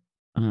friendship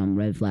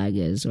red flag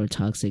is or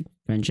toxic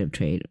friendship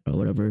trait or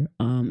whatever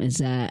is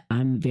that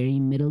I'm very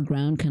middle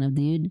ground kind of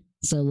dude.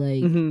 So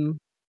like Hmm.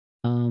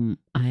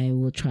 I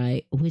will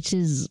try, which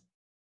is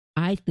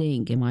I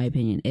think, in my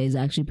opinion, is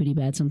actually pretty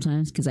bad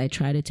sometimes because I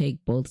try to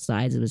take both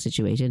sides of a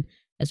situation,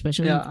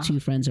 especially if Yeah, two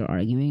friends are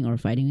arguing or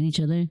fighting with each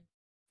other.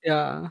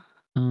 yeah,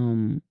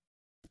 Um,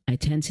 I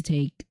tend to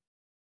take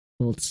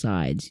both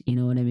sides. You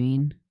know what I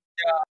mean?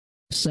 yeah.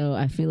 So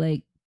I feel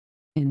like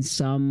in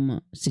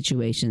some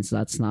situations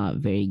that's not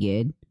very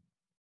good.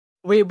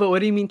 Wait, but what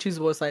do you mean choose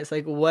both sides?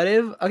 Like, what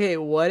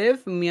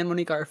if me and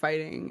Monica are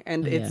fighting,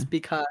 and Oh yeah. it's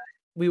because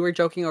we were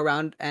joking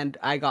around, and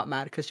I got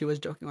mad because she was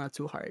joking around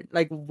too hard?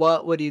 Like,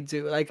 what would you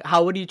do? Like,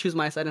 how would you choose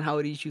my side, and how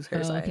would you choose her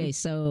Oh, side? okay.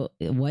 So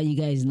what you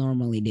guys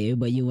normally do,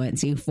 but you went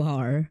too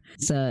far.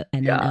 So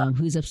and then Yeah,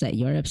 who's upset?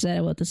 You're upset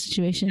about the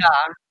situation.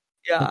 yeah,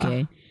 yeah.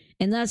 Okay.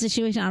 In that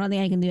situation, I don't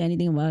think I can do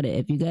anything about it.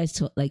 If you guys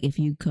like, if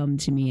you come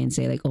to me and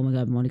say like, "Oh my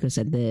God, Monica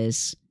said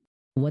this,"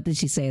 what did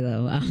she say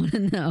though? I want to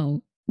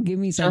know. Give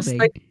me Just something.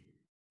 like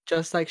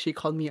Just like she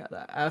called me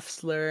the F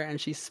slur and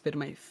she spit in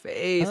my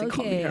face and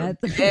called me Okay, her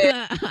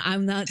bitch.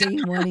 I'm not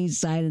taking Money's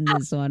side in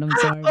this one. I'm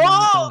sorry,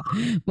 Oh,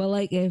 Monica. But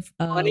like, if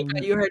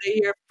Monica, you heard it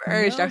here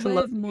first. no, Jackson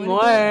but loves if me Monica,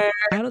 more.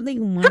 I don't think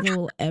Monica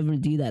will ever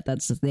do that.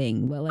 That's the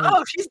thing. But like,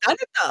 Oh, she's done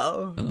it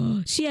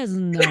though. she has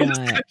I'm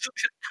just not.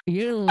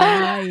 You're no,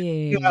 I'm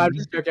lying.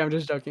 just joking. I'm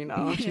just joking.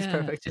 No, she's Yeah.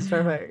 perfect. She's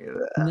perfect.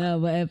 No,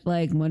 but if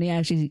like Money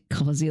actually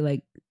calls you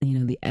like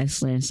the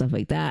S and stuff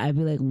like that, I'd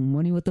be like,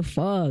 Money, what the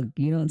fuck?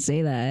 You don't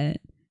say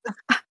that.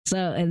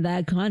 So in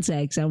that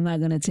context, I'm not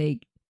gonna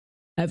take.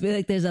 I feel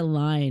like there's a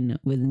line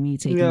with me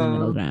taking the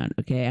middle Yeah. ground.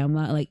 Okay, I'm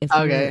not like if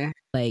you're Okay.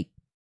 like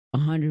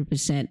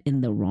 100%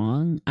 in the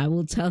wrong, I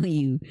will tell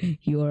you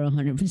you are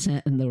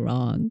 100% in the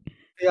wrong.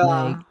 Yeah.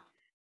 Like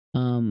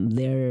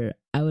there,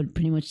 I would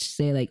pretty much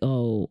say like,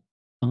 oh,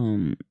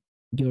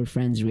 your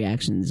friend's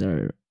reactions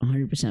are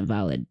 100%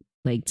 valid,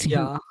 like to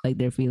Yeah. like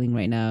they're feeling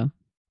right now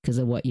because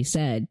of what you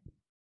said.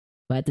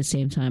 But at the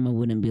same time, I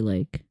wouldn't be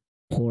like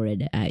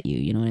horrid at you.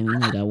 You know what I mean?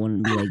 Like I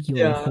wouldn't be like you're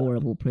a Yeah.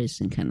 horrible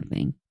person kind of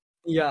thing.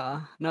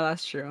 Yeah. No,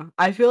 that's true.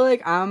 I feel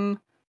like I'm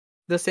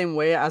the same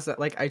way as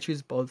like I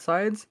choose both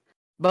sides,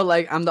 but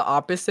like I'm the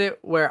opposite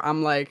where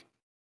I'm like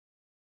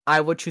I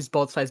would choose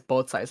both sides,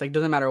 both sides. Like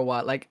doesn't matter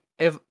what. Like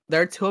if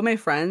there are two of my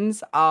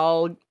friends,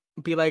 I'll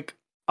be like,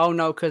 oh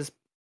no, because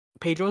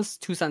Pedro's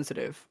too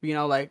sensitive.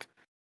 Like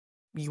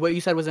what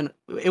you said wasn't.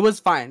 It was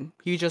fine.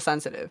 He's just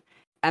sensitive.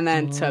 And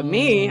then to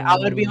me, I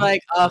would be Oh,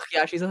 like, oh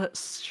yeah, she's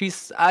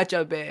such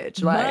a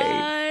bitch. Like,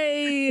 bye.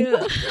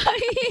 I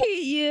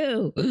hate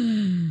you.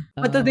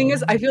 but the thing Oh,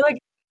 is, I feel like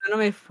none of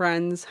my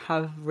friends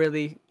have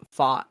really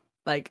fought.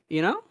 Like,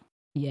 yeah.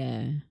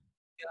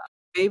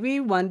 maybe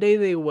one day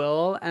they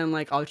will, and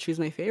like I'll choose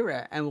my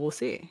favorite, and we'll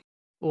see.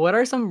 What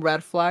are some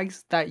red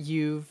flags that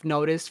you've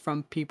noticed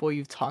from people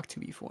you've talked to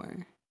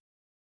before?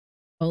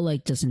 Oh,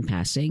 like just in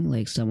passing,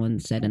 like someone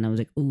said, and I was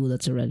like, "Ooh,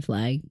 that's a red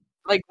flag."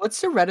 Like, what's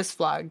the reddest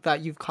flag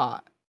that you've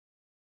caught?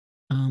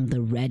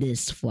 The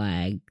reddest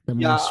flag, the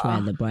most Yeah,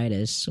 red, the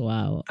brightest.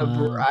 Wow. the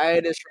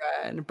brightest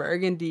red,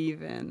 burgundy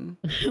even.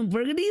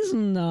 Burgundy's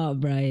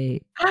not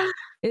bright,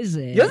 is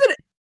Yes, it?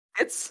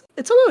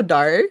 it's a little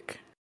dark.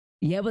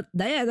 Yeah, but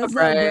yeah, But that's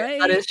not bright.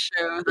 That bright. is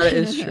true. That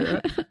is true.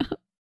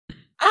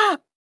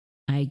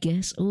 I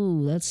guess.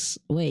 Oh, that's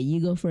wait.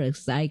 You go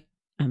first.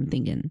 I'm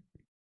thinking.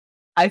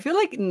 I feel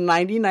like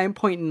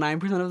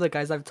 99.9% of the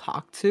guys I've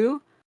talked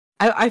to,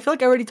 I feel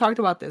like I already talked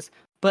about this,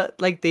 but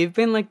like they've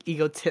been like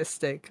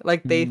egotistic.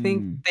 Like they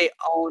think Mm. they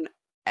own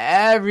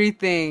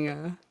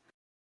everything.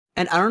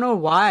 And I don't know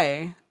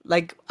why.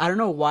 Like I don't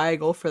know why I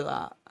go for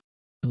that.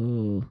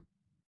 Oh,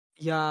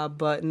 Yeah,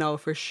 but no,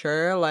 for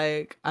sure.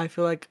 Like I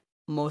feel like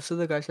most of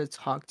the guys I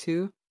talk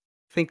to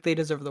think they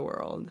deserve the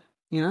world.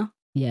 You know?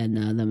 yeah.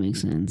 No, that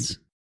makes sense.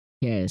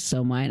 Yeah.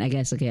 So mine. I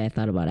guess. Okay, I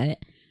thought about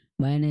it.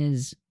 Mine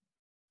is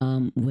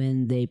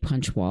when they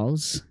punch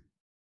walls.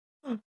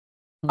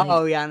 Like,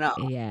 Oh yeah, no.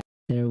 yeah,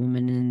 they're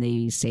women and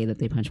they say that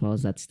they punch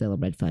walls. That's still a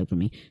red flag for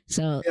me.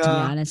 So to be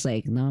Yeah. honest,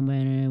 like no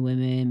matter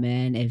women,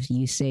 men, if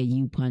you say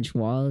you punch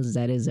walls,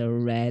 that is a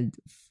red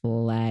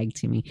flag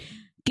to me.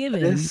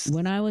 Given This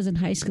when I was in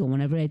high school,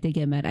 whenever I did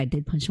get mad, I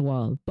did punch a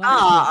wall. But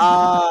ah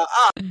ah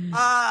ah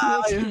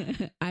which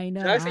ah. I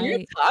know Jackson, you're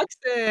I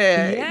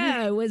toxic.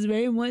 yeah, it was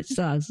very much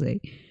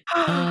toxic.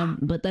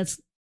 But that's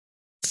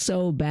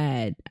so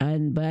bad.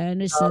 And but I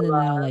understand it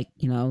now, like,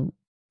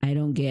 I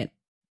don't get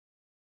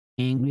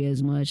angry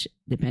as much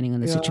depending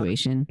on the Yeah.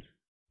 situation.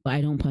 But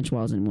I don't punch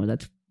walls anymore.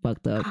 That's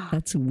fucked up.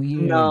 That's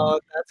weird. No,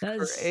 that's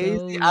That's crazy.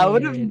 so I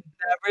would have weird.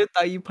 never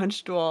thought you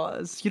punched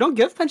walls. You don't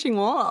give punching No,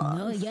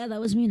 walls. yeah,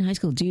 that was me in high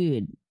school,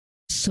 dude.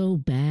 So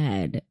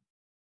bad.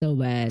 So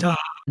bad. Duh.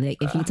 Like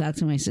if you talk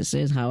to my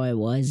sisters how I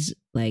was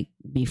like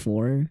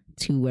before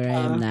to where I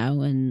am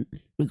now and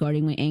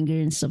regarding my anger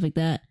and stuff like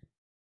that,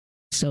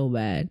 so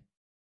bad.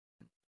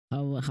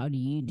 How do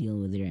you deal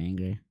with your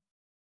anger?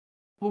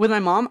 With my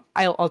mom,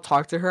 I'll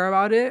talk to her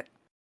about it,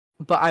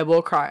 but I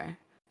will cry.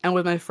 And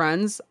with my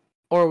friends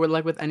or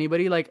with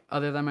anybody like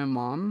other than my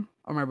mom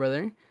or my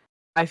brother,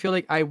 I feel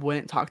like I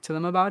wouldn't talk to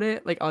them about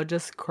it. Like I'll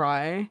just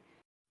cry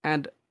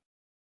and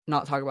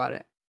not talk about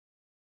it.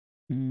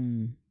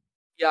 Mm.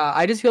 Yeah,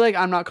 I just feel like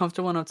I'm not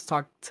comfortable enough to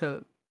talk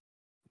to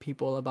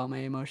people about my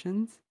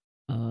emotions.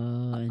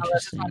 Oh,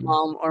 Unless it's my interesting.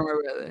 mom or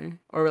my brother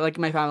or like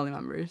my family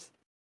members.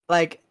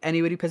 Like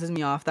anybody pisses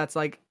me off that's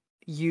like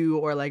you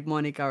or like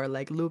Monica or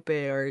like Lupe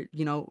or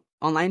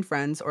online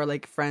friends or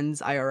like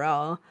friends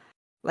IRL.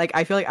 Like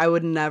I feel like I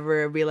would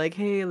never be like,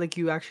 "Hey, like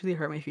you actually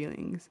hurt my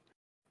feelings."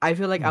 I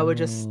feel like I would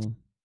just Oh.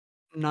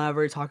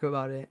 never talk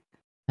about it.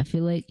 I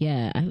feel like,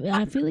 yeah,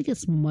 I feel like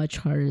it's much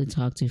harder to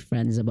talk to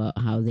friends about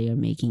how they are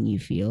making you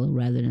feel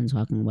rather than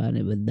talking about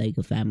it with like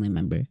a family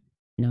member.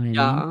 You know what I mean?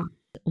 Yeah.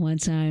 One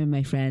time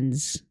my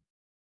friends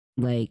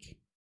like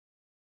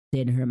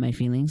did hurt my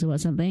feelings about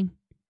something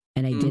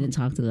and I Mm. didn't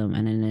talk to them.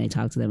 And then I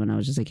talked to them and I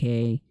was just like,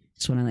 hey,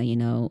 just want to let you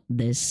know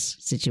this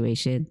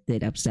situation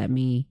did upset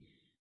me,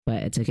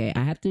 but it's okay.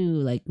 I have to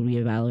like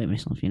reevaluate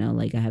myself,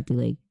 like I have to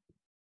like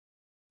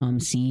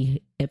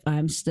see if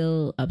I'm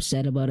still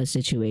upset about a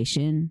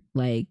situation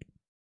like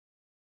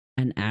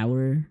an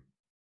hour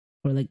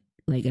or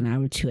like an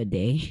hour to a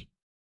day.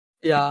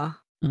 Yeah.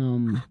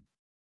 um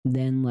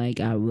then like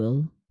I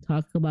will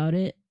talk about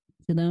it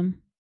to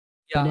them.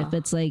 But if Yeah.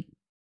 it's like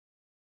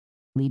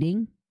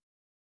fleeting,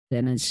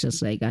 then it's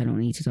just like I don't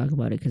need to talk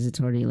about it because it's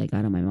already like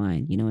out of my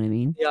mind. You know what I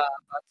mean? Yeah,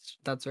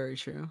 that's very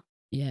true.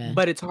 Yeah.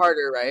 But it's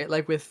harder, right?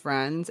 Like with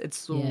friends,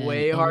 it's Yeah,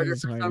 way it harder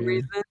is for some harder.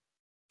 reason. It's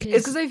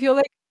because Cause I feel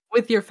like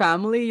with your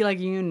family, like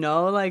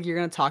like you're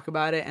gonna talk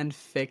about it and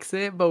fix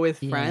it, but with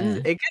friends,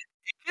 yeah, it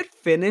could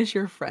finish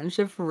your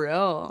friendship for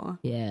real.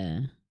 yeah,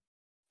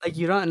 Like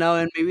you don't know,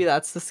 and maybe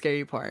that's the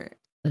scary part,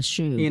 that's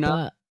true. you know?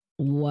 But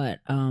what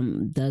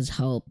does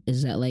help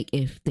is that like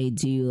if they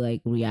do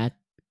like react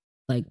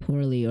like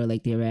poorly or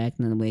like they react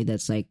in a way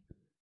that's like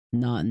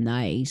not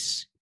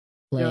nice,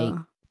 like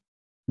Yeah.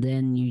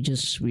 then you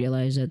just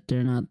realize that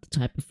they're not the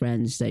type of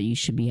friends that you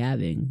should be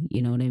having.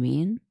 You know what I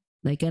mean?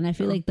 Like, and I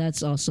feel Yeah. like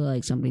that's also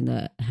like something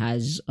that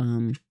has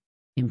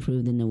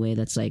improved in a way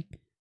that's like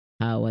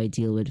how I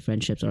deal with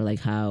friendships or like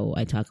how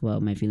I talk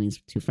about my feelings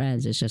to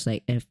friends. It's just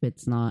like if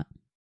it's not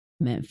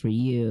meant for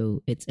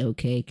you, it's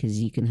okay because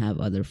you can have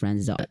other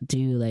friends that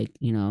do like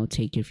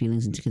take your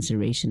feelings into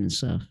consideration and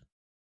stuff.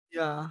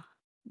 Yeah.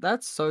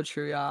 That's so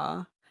true,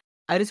 yeah.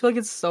 I just feel like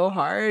it's so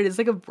hard. It's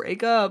like a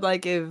breakup.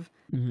 Like if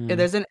Hmm.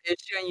 there's an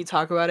issue and you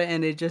talk about it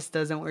and it just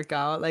doesn't work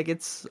out, like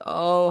it's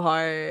so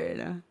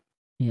hard.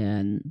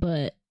 Yeah,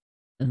 but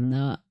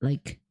not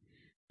like,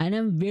 and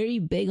I'm very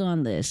big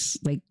on this.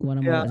 Like what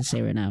I'm Yeah. about to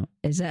say right now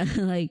is that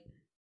like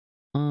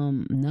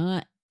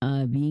not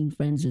being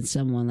friends with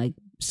someone, like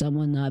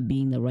someone not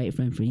being the right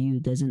friend for you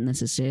doesn't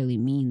necessarily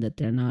mean that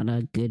they're not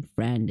a good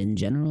friend in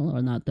general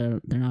or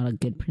they're not a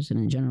good person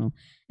in general.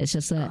 It's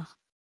just that Yeah.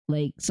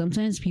 like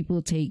sometimes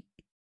people take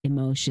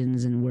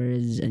emotions and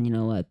words and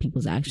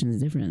people's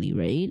actions differently,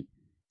 right?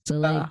 So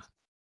like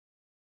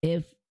Yeah.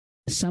 if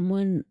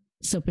someone,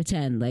 so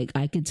pretend like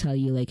I could tell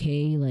you like,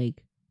 hey,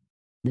 like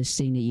this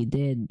thing that you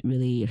did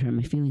really hurt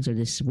my feelings, or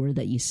this word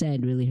that you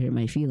said really hurt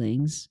my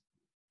feelings.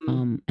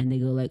 Mm. And they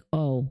go like,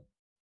 oh,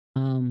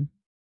 um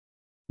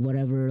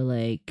whatever,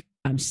 like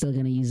I'm still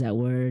gonna use that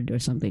word or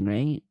something,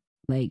 right?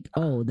 Like,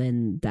 oh,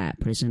 then that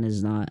person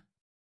is not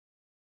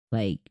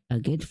like a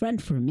good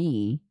friend for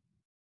me,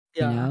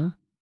 you Yeah.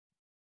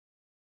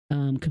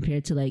 know?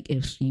 Compared to like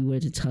if you were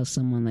to tell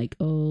someone like,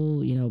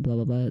 oh, blah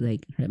blah blah,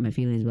 like hurt my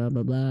feelings, blah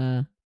blah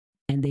blah,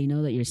 and they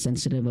know that you're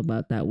sensitive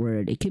about that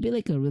word. It could be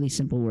like a really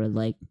simple word,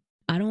 like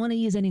I don't want to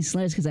use any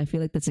slurs because I feel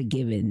like that's a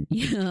given,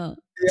 you know.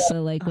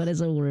 So like, what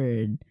is a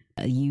word?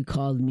 You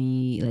called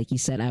me, like you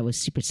said, I was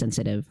super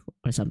sensitive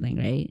or something,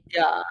 right?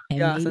 Yeah. And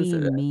Yeah. maybe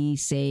Sensitive. me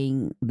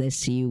saying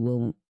this to you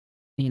will,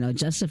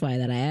 justify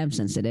that I am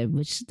sensitive,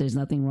 which there's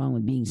nothing wrong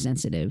with being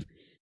sensitive.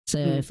 So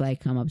Mm. if I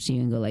come up to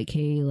you and go like,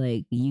 hey,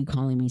 like you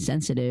calling me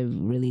sensitive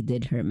really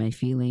did hurt my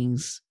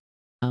feelings,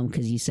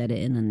 because you said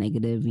it in a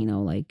negative,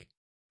 like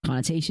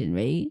connotation,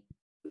 right?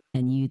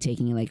 And you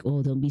taking it like,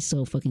 oh, don't be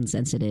so fucking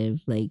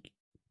sensitive, like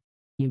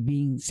you're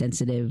being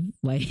sensitive.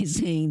 Why are you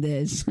saying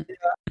this?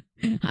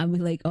 I'll be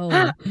like,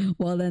 oh,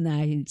 well, then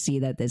I see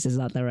that this is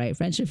not the right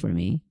friendship for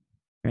me.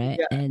 Right.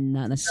 Yeah. And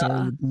not Yeah.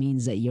 necessarily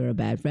means that you're a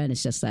bad friend.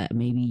 It's just that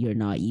maybe you're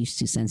not used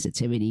to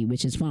sensitivity,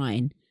 which is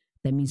fine.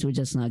 That means we're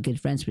just not good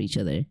friends for each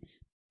other.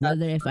 That's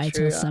Whether if so I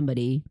true. tell Yeah.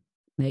 somebody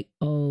like,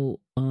 oh,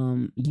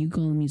 you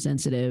calling me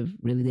sensitive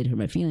really did hurt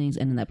my feelings,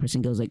 and then that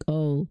person goes like,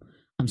 oh,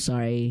 I'm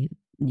sorry,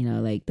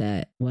 like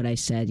that, what I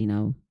said,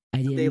 I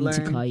didn't They mean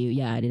to learn. call you.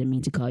 Yeah, I didn't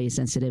mean to call you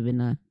sensitive in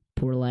a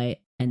poor light,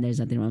 and there's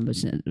nothing wrong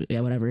with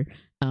yeah, whatever.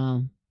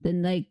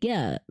 Then like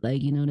yeah,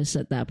 like you notice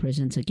that that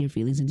person took your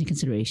feelings into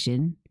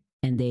consideration,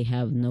 and they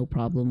have no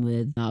problem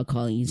with not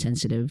calling you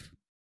sensitive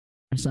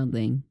or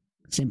something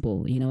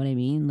simple. You know what I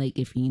mean? Like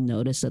if you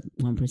notice that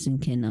one person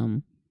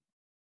can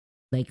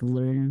like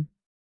learn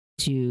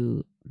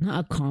to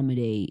not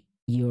accommodate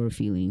your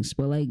feelings,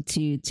 but like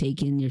to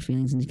take in your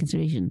feelings into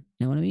consideration.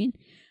 You know what I mean?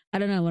 I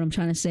don't know what I'm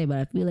trying to say, but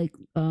I feel like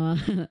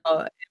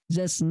Oh,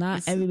 just not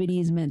it's, everybody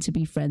is meant to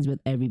be friends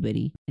with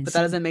everybody. And but that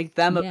some, doesn't make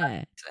them a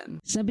bad yeah, person.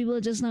 some people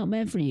are just not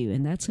meant for you,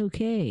 and that's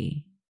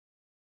okay.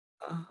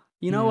 You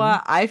You know know?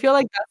 what? I feel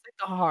like that's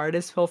like the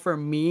hardest pill for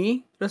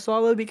me to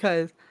swallow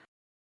because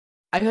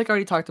I feel like I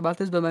already talked about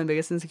this, but my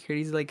biggest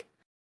insecurity is like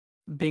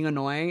being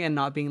annoying and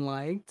not being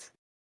liked.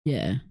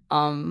 Yeah.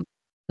 Um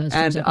That was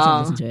first and episode.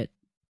 Listen to it.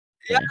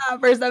 yeah, There.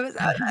 first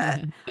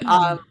episode.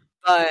 Um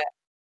but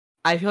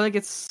I feel like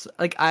it's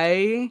like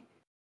I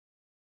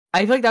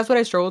feel like that's what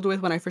I struggled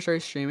with when I first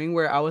started streaming,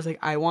 where I was like,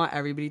 I want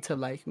everybody to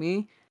like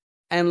me.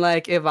 And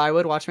like if I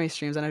would watch my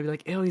streams and I'd be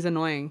like, ew, he's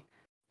annoying,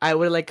 I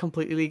would like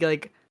completely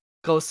like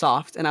go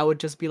soft and I would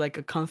just be like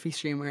a comfy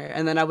streamer.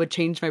 And then I would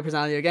change my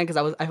personality again because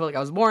I felt like I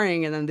was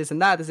boring and then this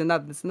and that, this and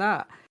that, this and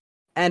that.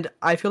 And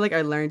I feel like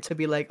I learned to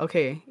be like,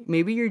 okay,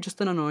 maybe you're just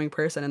an annoying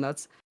person and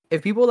that's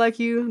if people like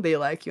you, they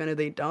like you, and if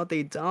they don't,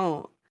 they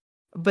don't.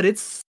 But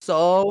it's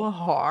so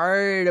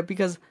hard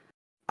because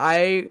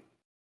I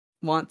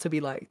want to be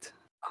liked.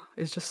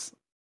 It's just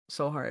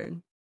so hard.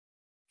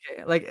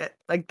 Okay,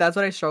 like that's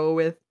what I struggle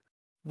with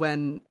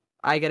when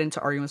I get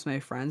into arguments with my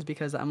friends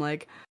because I'm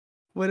like,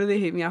 what if they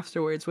hate me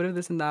afterwards? What if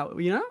this and that?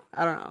 You know?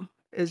 I don't know.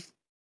 It's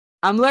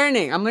I'm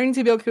learning. I'm learning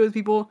to be okay with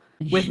people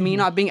with me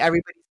not being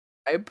everybody's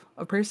type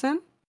of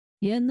person.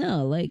 Yeah,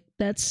 no, like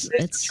that's It's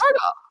a it's struggle.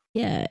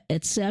 yeah,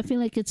 it's I feel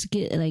like it's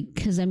good, like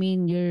because I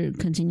mean you're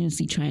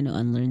continuously trying to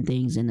unlearn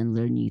things and then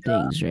learn new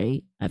Yeah, things,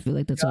 right? I feel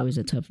like that's yeah, always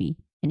a toughie,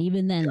 and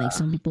even then, like yeah.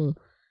 some people,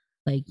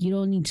 like you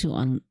don't need to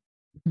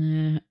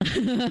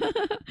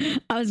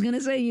I was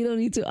gonna say you don't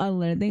need to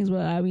unlearn things,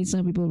 but I mean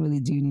some people really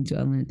do need to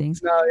unlearn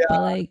things, No, but yeah.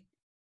 like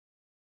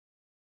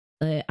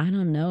I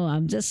don't know.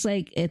 I'm just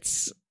like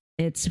it's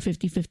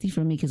 50-50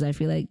 for me because I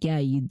feel like yeah,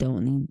 you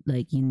don't need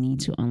like you need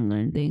to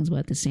unlearn things, but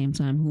at the same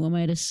time, who am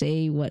I to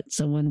say what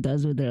someone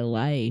does with their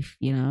life,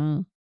 you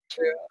know?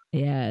 True.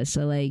 Yeah,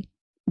 so like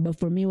but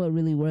for me what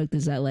really worked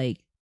is that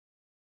like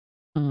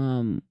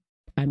um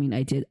I mean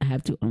I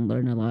have to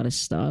unlearn a lot of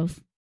stuff,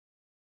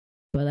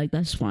 but like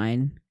that's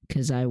fine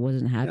because I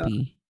wasn't Yeah.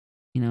 happy.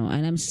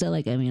 And I'm still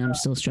like, I mean, I'm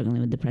still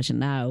struggling with depression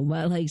now,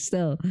 but like,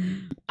 still,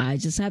 I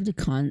just have to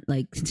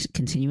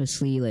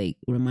continuously like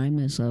remind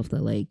myself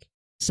that like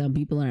some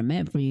people are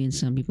meant for you and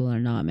some people are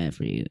not meant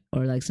for you,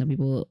 or like some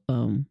people,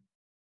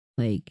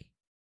 like,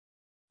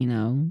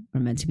 are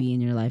meant to be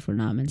in your life or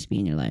not meant to be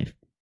in your life,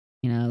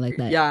 like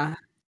that. Yeah.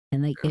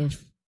 And like,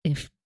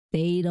 if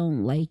they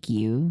don't like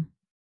you,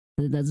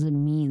 that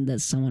doesn't mean that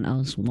someone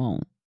else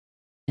won't,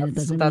 and it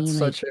doesn't That's mean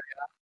so true.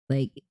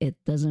 like it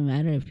doesn't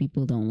matter if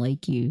people don't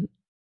like you.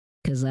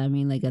 Because I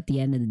mean, like at the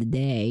end of the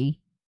day,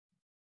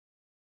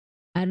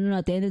 I don't know.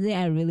 At the end of the day,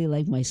 I really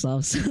like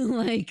myself, so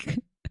like,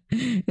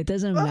 it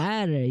doesn't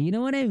matter. You know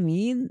what I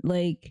mean?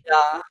 Like,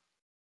 Yeah.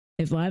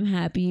 if I'm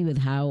happy with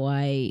how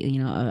I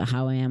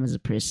am as a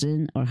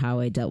person or how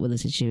I dealt with the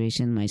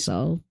situation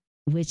myself,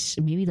 which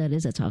maybe that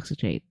is a toxic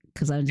trait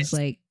because I'm just It's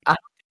like, I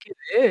don't think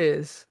it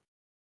is.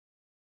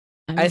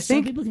 I I mean, some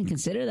think people can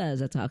consider that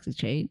as a toxic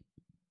trait.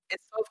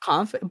 it's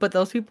self-confident, but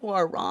those people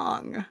are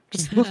wrong.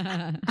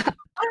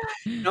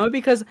 No,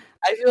 because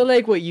I feel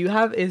like what you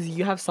have is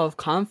you have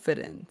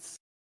self-confidence.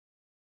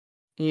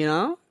 You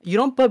know? You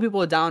don't put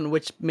people down,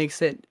 which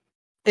makes it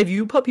if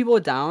you put people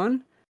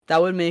down,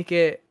 that would make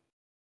it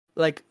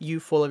like you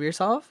full of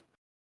yourself,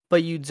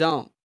 but you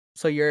don't.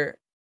 So you're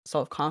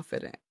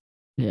self-confident.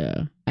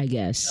 Yeah, I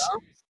guess.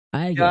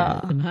 I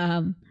guess.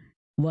 Yeah.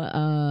 What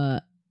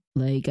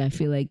like I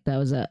feel like there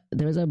was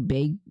a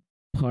big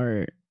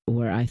part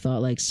where I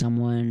thought like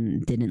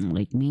someone didn't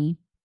like me,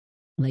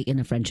 like in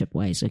a friendship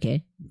wise,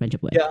 okay?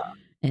 Friendship way. Yeah.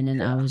 And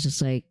then I Yeah. was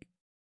just like,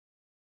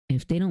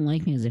 if they don't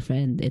like me as a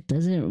friend, it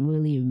doesn't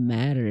really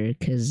matter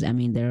because I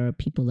mean there are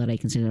people that I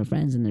consider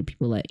friends and there are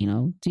people that, you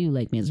know, do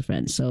like me as a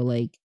friend. So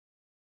like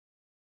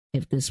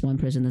if this one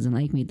person doesn't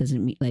like me, it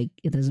doesn't mean like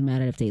it doesn't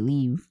matter if they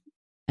leave.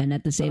 And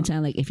at the same Yeah.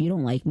 time, like if you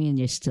don't like me and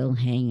you're still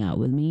hanging out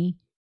with me,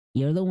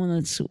 you're the one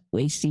that's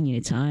wasting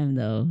your time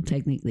though,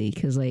 technically,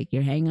 because like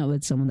you're hanging out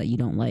with someone that you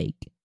don't like.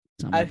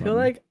 It's not my I feel problem.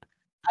 like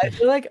I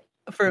feel like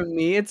for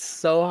me it's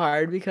so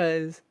hard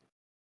because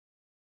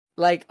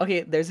like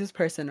okay, there's this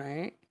person,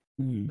 right?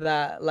 Mm.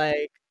 That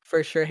like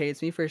for sure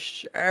hates me for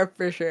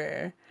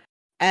sure.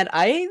 And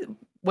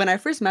when I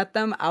first met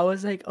them, I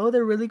was like, "Oh,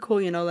 they're really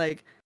cool, you know,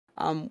 like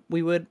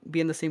we would be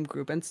in the same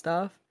group and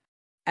stuff."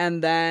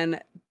 And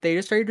then they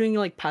just started doing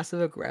like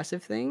passive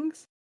aggressive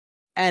things.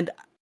 And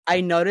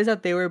I noticed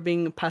that they were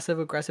being passive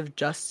aggressive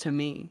just to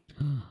me.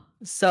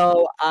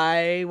 So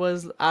I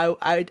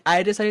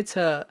decided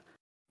to,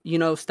 you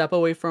know, step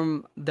away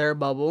from their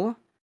bubble.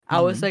 I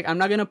was Mm. like, I'm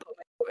not gonna put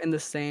myself in the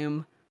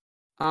same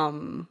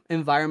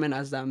environment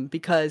as them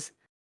because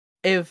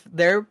if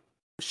they're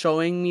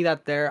showing me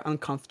that they're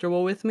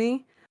uncomfortable with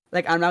me,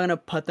 like I'm not gonna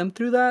put them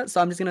through that,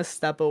 so I'm just gonna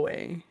step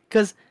away.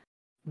 Cause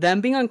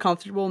them being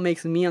uncomfortable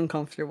makes me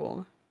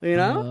uncomfortable, you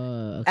know?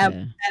 Oh, And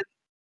okay.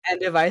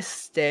 and if I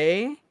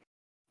stay,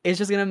 it's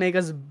just gonna make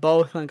us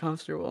both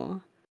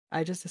uncomfortable.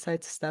 I just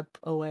decide to step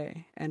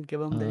away and give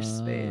them their Uh,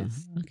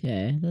 space.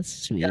 okay. That's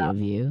sweet Yeah. of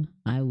you.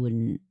 I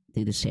wouldn't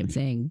do the same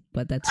thing,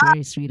 but that's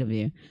very sweet of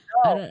you.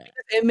 I No, don't. because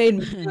it made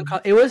me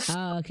uncomfortable. It was so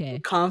Oh, okay.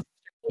 uncomfortable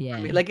for me.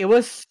 Yeah. Like it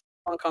was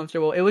so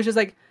uncomfortable. It was just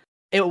like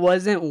it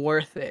wasn't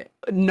worth it.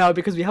 No,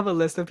 because we have a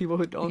list of people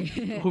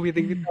who we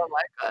think we don't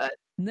like us.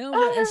 No,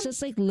 but it's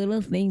just like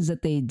little things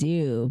that they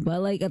do.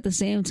 But like at the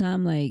same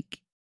time, like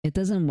it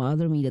doesn't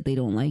bother me that they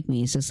don't like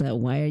me. It's just that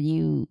why are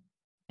you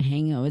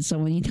hanging out with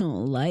someone you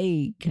don't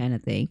like, kind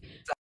of thing.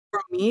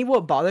 For me,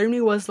 what bothered me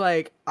was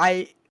like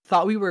I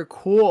thought we were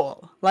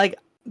cool. Like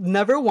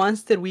never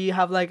once did we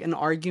have like an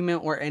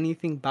argument or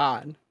anything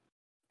bad.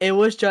 It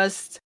was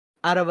just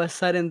out of a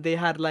sudden they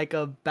had like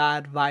a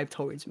bad vibe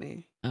towards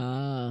me.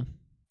 Uh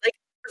Like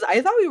 'cause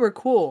I thought we were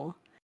cool,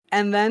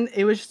 and then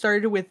it was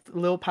started with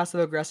little passive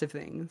aggressive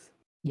things,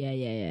 yeah,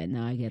 yeah, yeah.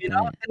 No, I get you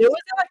know. that. And it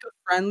wasn't like a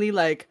friendly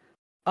like,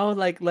 oh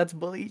like let's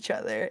bully each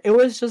other. It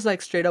was just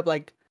like straight up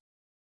like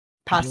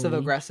passive Bully.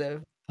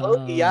 aggressive. Oh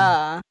Uh,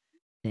 yeah.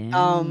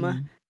 Um.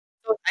 damn.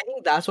 So I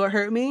think that's what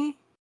hurt me.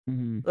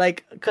 Mm-hmm.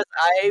 Like, cause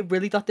I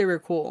really thought they were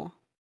cool,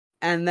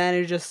 and then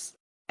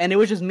it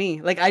was just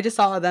me. Like I just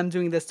saw them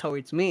doing this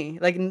towards me.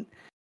 Like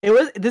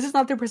this is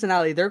not their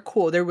personality. They're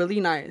cool. They're really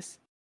nice,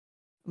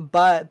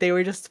 but they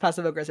were just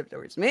passive aggressive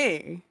towards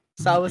me.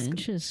 So Oh, I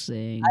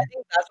interesting.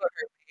 think that's what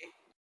hurt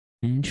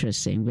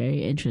Interesting.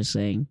 Very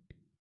interesting.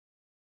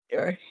 me.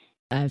 Or-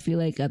 I feel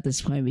like at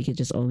this point we could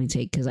just only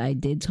take because I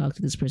did talk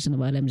to this person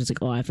about it. I'm just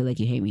like, oh, I feel like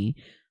you hate me.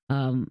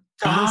 And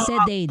they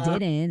said they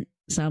didn't,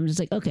 so I'm just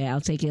like, okay,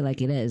 I'll take it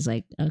like it is.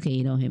 Like, okay,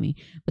 you don't hate me.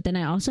 But then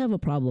I also have a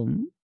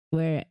problem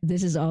where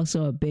this is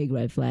also a big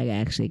red flag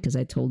actually, because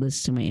I told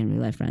this to my in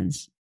real life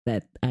friends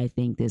that I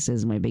think this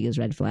is my biggest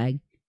red flag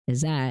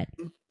is that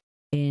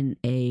in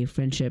a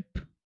friendship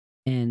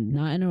and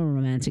not in a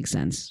romantic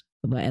sense,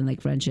 but in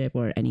like friendship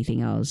or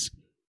anything else,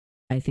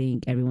 I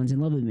think everyone's in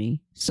love with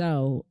me.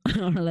 So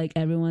or like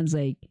everyone's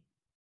like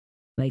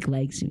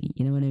likes me.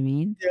 You know what I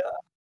mean? Yeah.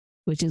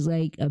 Which is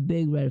like a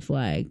big red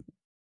flag.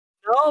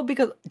 No,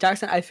 because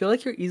Jackson, I feel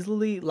like you're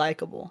easily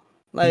likable.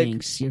 Like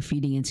Thanks. You're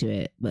feeding into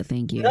it, but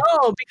thank you. no,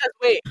 because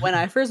wait, when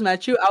I first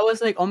met you, I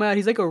was like, oh my god,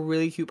 he's like a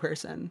really cute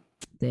person.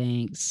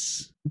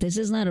 Thanks. This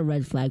is not a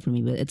red flag for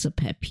me, but it's a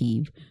pet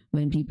peeve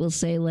when people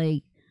say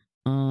like,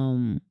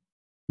 um,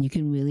 you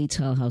can really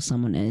tell how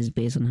someone is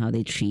based on how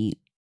they treat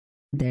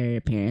their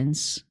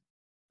parents.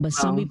 But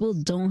some Um, people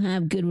don't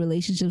have good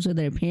relationships with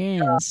their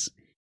parents.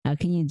 How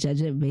can you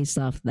judge it based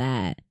off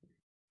that?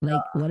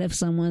 Like, what if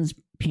someone's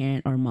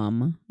parent or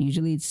mom,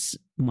 usually it's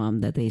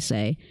mom that they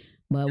say,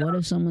 but what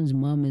if someone's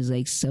mom is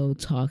like so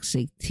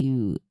toxic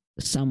to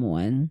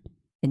someone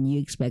and you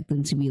expect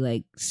them to be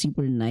like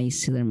super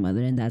nice to their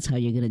mother and that's how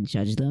you're going to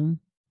judge them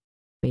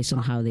based on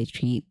how they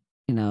treat,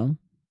 you know?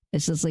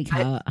 It's just like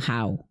I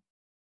how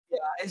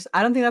yeah,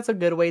 I don't think that's a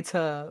good way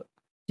to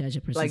judge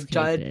a person's like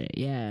judge. character.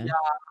 Yeah. Yeah,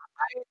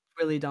 I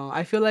really don't.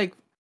 I feel like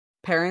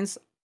parents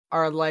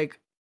are like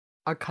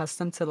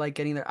accustomed to like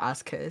getting their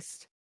ass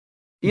kissed.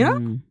 You know?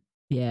 Mm-hmm.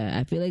 Yeah,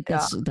 I feel like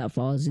Yeah. that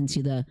falls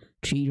into the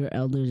treat your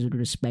elders with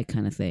respect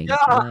kind of thing.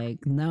 Yeah.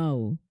 Like,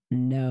 no,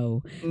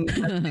 no.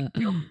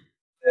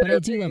 But I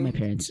do love my Literally.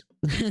 parents.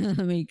 Let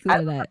me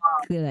I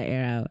clear that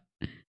air out.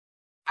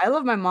 I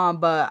love my mom,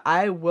 but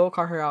I will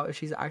call her out if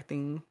she's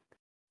acting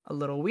a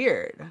little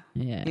weird.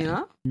 Yeah. You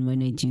know? And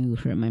when I do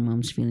hurt my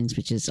mom's feelings,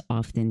 which is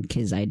often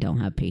because I don't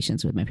have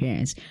patience with my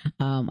parents,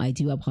 I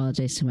do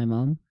apologize to my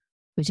mom,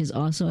 which is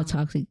also a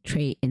toxic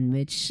trait in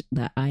which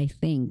that I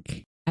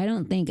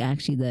don't think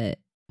actually that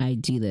I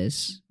do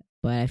this,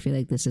 but I feel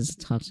like this is a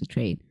toxic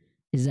trait.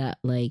 Is that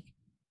like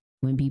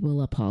when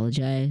people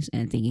apologize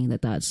and thinking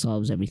that that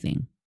solves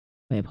everything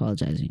by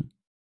apologizing?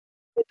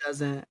 It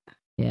doesn't.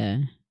 Yeah.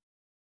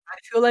 I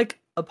feel like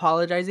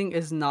apologizing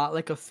is not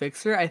like a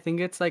fixer. I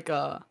think it's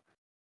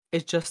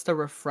just a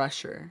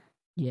refresher.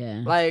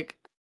 Yeah. Like,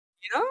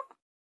 you know,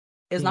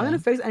 it's not Yeah. gonna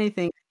fix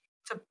anything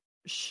to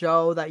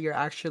show that you're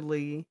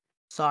actually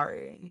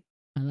sorry.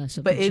 Unless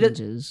But something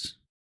changes.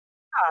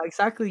 yeah,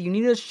 exactly. You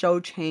need to show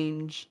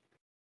change.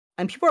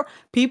 And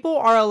people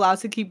are allowed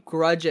to keep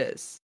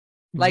grudges.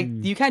 Like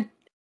Mm-hmm. you can't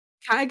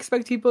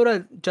expect people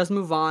to just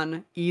move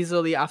on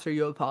easily after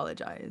you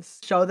apologize.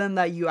 Show them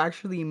that you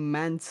actually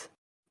meant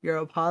your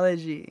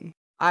apology.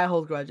 I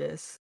hold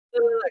grudges.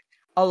 Like,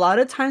 a lot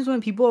of times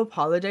when people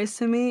apologize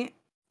to me,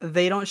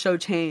 they don't show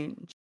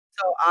change.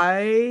 So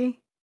I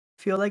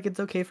feel like it's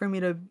okay for me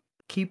to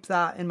keep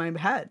that in my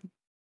head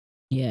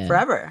Yeah.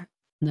 forever.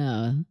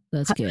 No,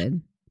 that's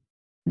good.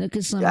 No,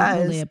 because some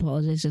people they Yes,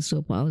 apologize just to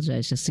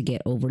apologize, just to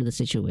get over the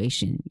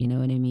situation. You know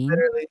what I mean?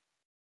 literally.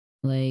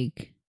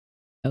 Like,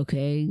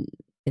 okay,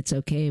 it's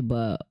okay,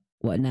 but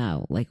what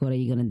now? Like, what are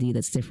you gonna do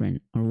that's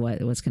different, or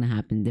what's gonna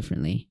happen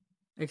differently?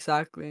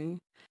 Exactly.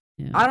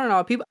 Yeah, I don't know.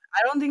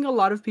 I don't think a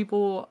lot of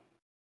people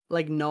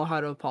like know how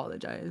to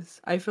apologize.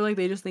 I feel like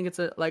they just think it's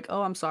a like,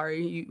 oh, I'm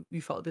sorry,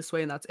 you felt this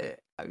way and that's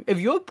it. If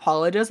you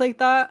apologize like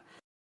that,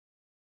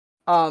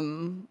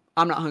 I'm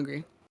not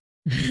hungry.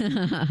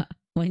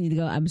 when you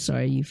go, I'm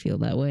sorry you feel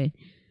that way.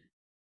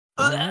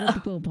 A lot of A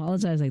people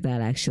apologize like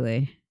that,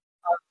 actually.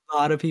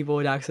 lot of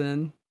people,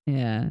 Jackson.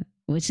 Yeah,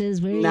 which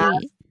is Nah,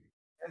 very,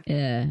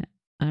 yeah.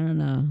 I don't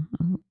know.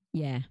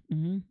 Yeah.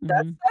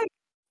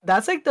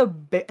 that's like the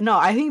big. No,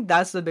 I think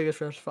that's the biggest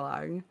red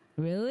flag.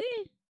 Really?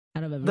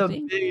 Out of The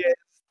everything? biggest.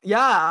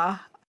 Yeah.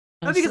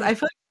 No, I'm because I still.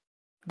 feel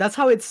like that's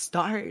how it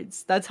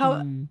starts. That's how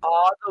Mm,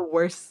 all the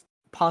worst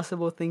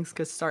possible things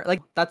could start.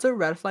 Like that's a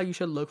red flag you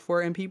should look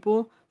for in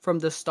people from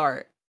the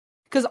start.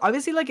 Because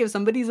obviously, like if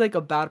somebody's like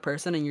a bad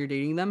person and you're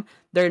dating them,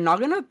 they're not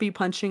gonna be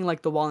punching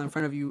like the wall in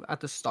front of you at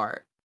the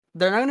start.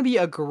 They're not gonna be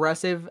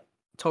aggressive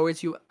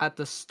towards you at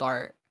the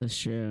start. that's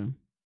true.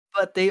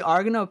 But they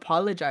are gonna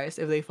apologize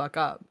if they fuck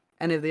up.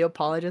 And if they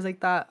apologize like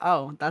that,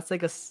 oh, that's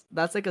like a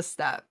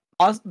step.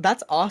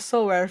 That's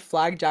also where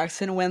flag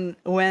Jackson when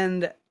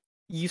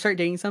you start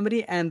dating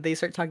somebody and they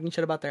start talking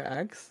shit about their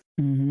ex.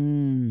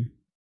 Mm-hmm.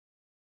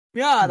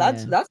 Yeah, Yeah.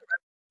 that's a red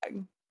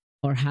flag.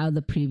 Or how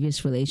the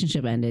previous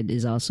relationship ended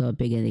is also a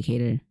big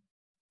indicator.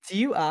 Do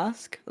you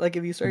ask like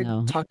if you start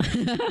No.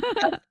 talking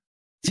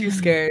too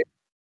scared?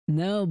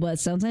 No, but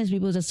sometimes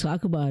people just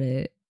talk about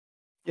it.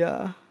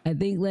 Yeah, I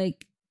think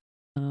like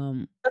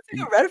um that's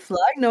like a red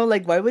flag. No,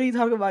 like why would you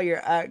talk about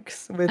your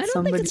ex I with don't think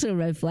somebody? it's a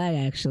red flag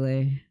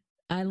actually.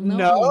 I know a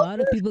No, lot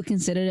of people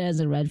consider it as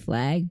a red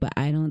flag, but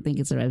I don't think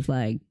it's a red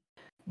flag.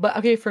 but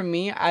okay, for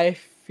me, I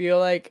feel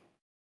like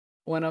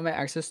one of my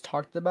exes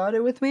talked about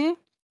it with me,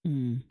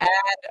 Mm. and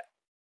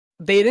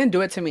they didn't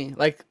do it to me.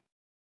 Like,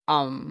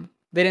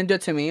 they didn't do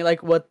it to me.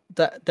 Like what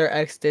their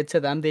ex did to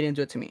them, they didn't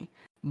do it to me.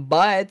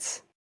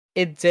 But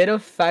it did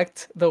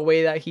affect the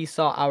way that he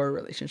saw our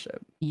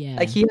relationship. Yeah.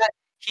 Like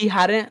he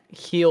hadn't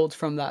healed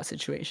from that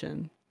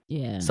situation,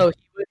 Yeah. so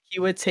he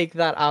would take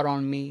that out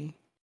on me.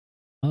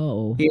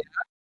 Oh. Yeah.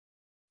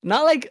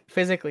 Not like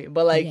physically,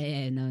 but like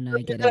Yeah, no,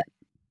 I get it.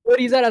 would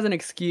use that as an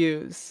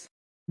excuse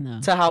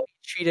No. to how he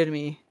treated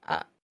me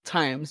at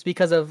times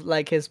because of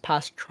like his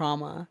past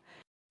trauma.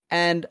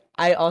 And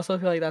I also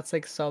feel like that's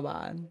like so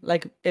bad.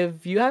 Like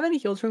if you haven't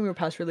healed from your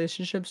past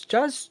relationships,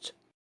 just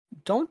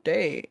don't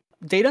date.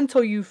 Date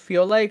until you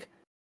feel like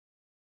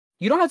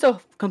you don't have to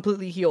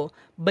completely heal,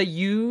 but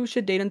you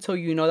should date until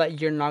you know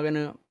that you're not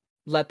gonna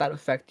let that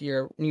affect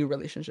your new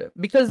relationship.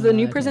 Because the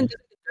new person Okay.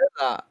 doesn't deserve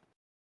that.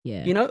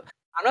 Yeah. You know?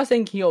 I'm not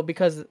saying heal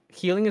because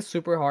healing is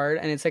super hard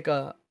and it's like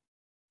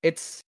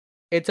it's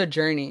it's a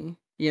journey.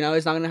 You know,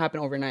 it's not gonna happen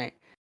overnight.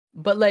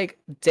 But like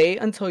date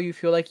until you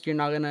feel like you're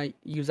not gonna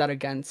use that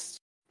against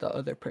the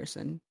other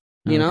person.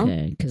 You know?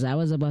 Okay, because I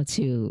was about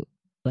to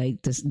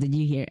like. Did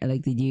you hear?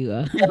 Like, did you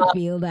Yeah.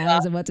 feel that I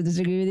was about to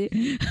disagree with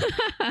you?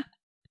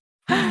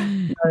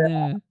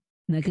 No,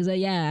 no, because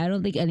yeah, I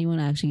don't think anyone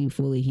actually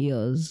fully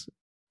heals.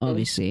 Mm.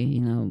 Obviously,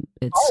 you know,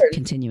 it's Hard.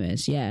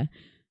 continuous. Yeah,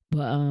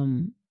 but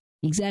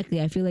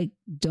exactly. I feel like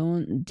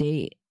don't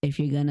date if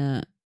you're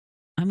gonna.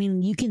 I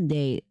mean, you can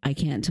date. I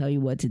can't tell you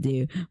what to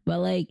do, but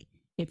like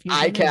if you're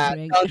I gonna can't.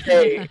 drink,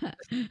 Okay.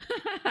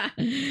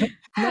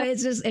 no,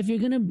 it's just if you're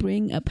gonna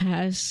bring a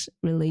past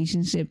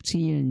relationship to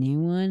your new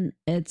one,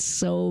 it's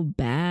so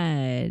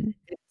bad.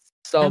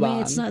 So I mean,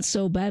 bad. it's not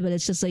so bad, but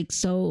it's just like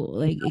so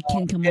like it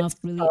can come It's off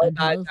really so bad,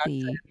 Jackson.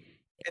 unhealthy.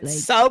 It's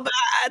Like so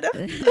bad.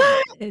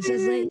 it's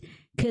just like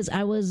because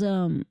I was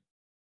and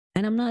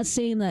I'm not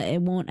saying that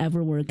it won't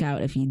ever work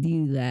out if you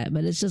do that,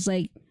 but it's just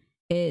like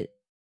it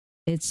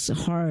it's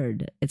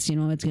hard. It's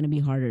it's gonna be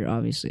harder,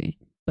 obviously.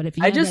 But if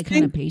you I have just that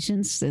kind of think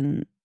patience,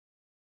 then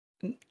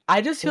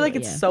I just feel like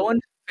it's yeah, so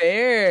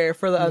unfair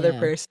for the other yeah.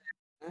 person.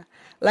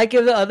 Like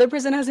if the other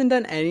person hasn't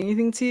done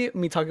anything to you,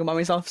 me talking about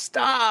myself,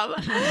 stop.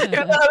 If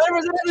the other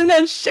person hasn't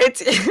done shit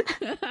to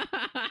you.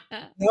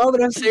 No,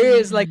 but I'm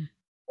serious. Like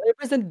the other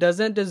person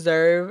doesn't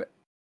deserve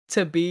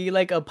to be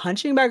like a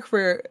punching bag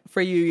for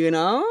you, you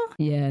know?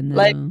 Yeah,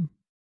 Like, no.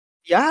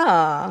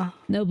 yeah.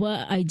 No,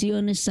 but I do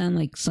understand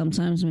like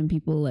sometimes when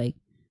people like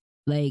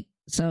like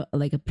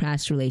a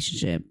past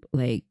relationship,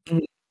 like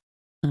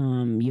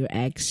Mhm. your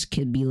ex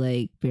could be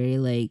like very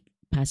like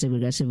passive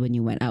aggressive when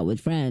you went out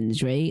with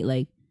friends, right?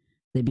 Like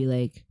they'd be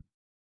like,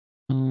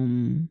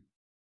 um,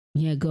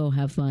 yeah, go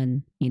have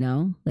fun,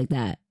 like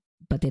that.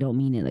 But they don't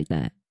mean it like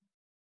that.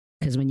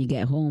 Because when you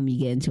get home, you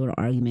get into an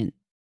argument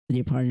with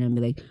your partner and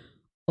be like,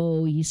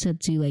 oh, you said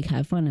to like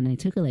have fun, and I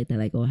took it like that,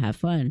 like, oh, have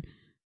fun.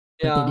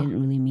 But they Yeah.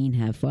 didn't really mean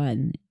have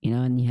fun,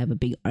 and you have a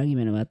big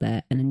argument about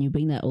that. And then you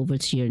bring that over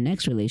to your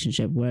next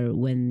relationship where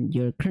when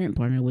your current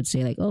partner would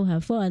say, like, oh,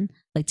 have fun,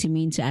 like to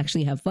mean to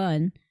actually have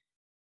fun.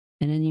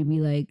 And then you'd be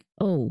like,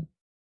 oh,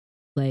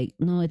 like,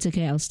 no, it's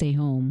okay, I'll stay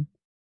home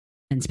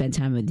and spend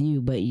time with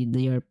you. But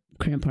your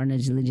current partner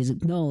is just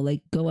like, no,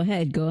 like, go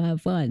ahead, go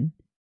have fun.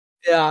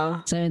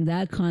 Yeah. So in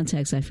that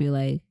context, I feel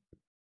like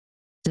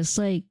just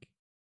like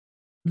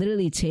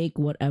literally take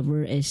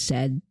whatever is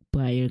said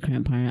by your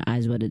current partner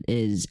as what it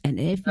is. And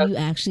if you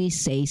actually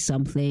say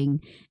something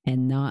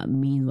and not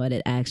mean what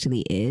it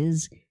actually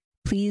is,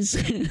 please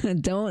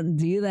don't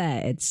do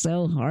that. It's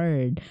so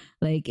hard.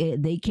 Like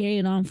they carry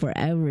it on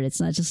forever.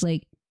 It's not just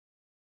like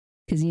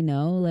because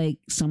like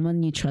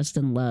someone you trust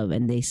and love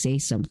and they say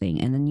something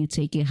and then you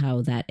take it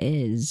how that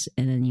is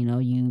and then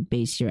you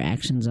base your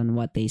actions on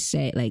what they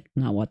say, like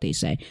not what they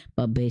say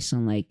but based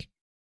on like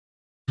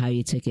how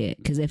you took it.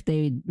 Because if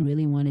they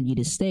really wanted you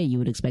to stay, you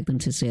would expect them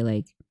to say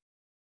like,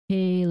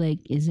 hey, like,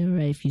 is it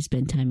alright if you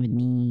spend time with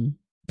me,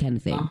 kind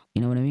of thing,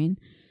 you know what I mean?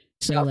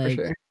 So Yeah, for like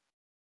sure.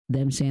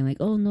 them saying like,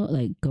 oh no,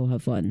 like go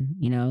have fun,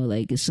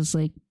 like it's just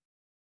like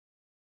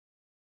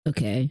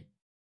okay.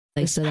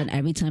 Like so then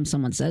every time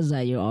someone says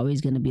that, you're always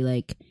gonna be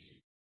like,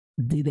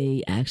 do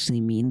they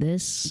actually mean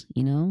this?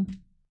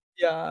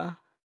 Yeah.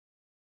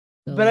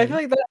 So But I feel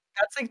like like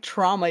that's like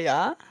trauma,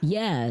 yeah?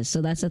 yeah,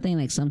 so that's the thing.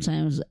 Like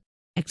sometimes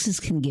exes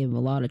can give a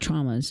lot of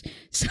traumas.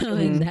 So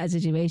in Mhm. that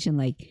situation,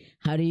 like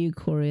how do you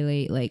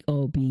correlate like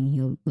oh being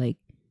healed, like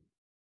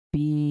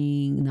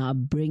being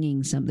not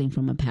bringing something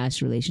from a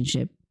past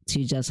relationship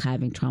to just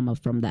having trauma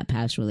from that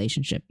past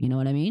relationship? You know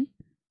what I mean?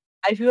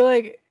 I feel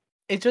like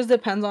it just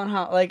depends on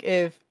how like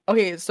if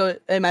okay, so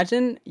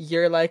imagine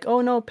you're like,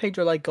 "Oh no,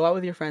 Pedro, like go out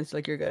with your friends,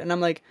 like you're good." And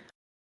I'm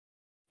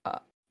uh,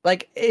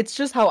 like it's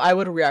just how I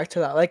would react to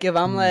that. Like if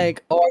I'm Mm.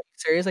 like, "Oh, are you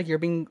serious? Like you're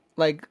being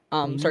like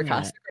What do you mean by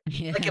that? sarcastic."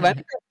 Like Yeah.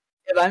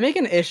 if I make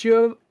an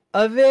issue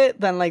of it,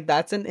 then like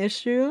that's an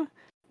issue.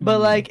 But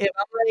Mm. like if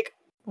I'm like,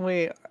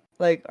 "Wait,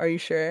 like are you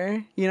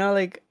sure?"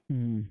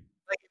 Mm.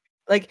 Like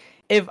like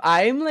if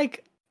I'm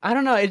like I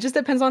don't know, it just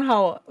depends on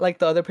how like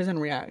the other person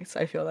reacts,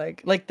 I feel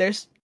like. Like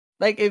there's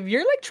like if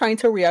you're like trying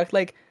to react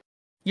like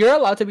you're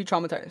allowed to be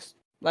traumatized,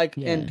 like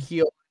and Yeah.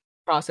 heal,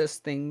 process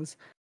things.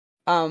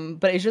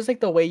 But it's just like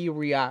the way you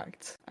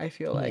react, I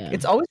feel like. Yeah.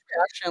 It's always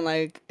reaction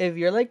like if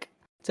you're like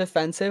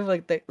defensive,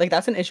 like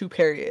that's an issue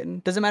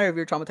period. Doesn't matter if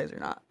you're traumatized or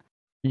not.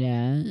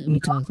 Yeah. We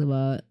talked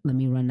about, let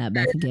me run that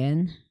back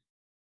again.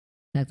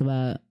 Talked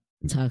about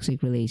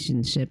toxic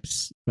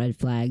relationships, red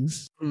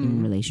flags in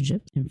Mm.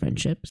 relationships, in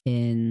friendships,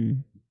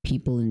 in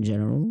people in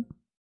general.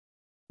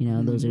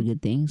 Those are Mm.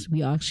 good things.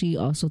 We actually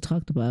also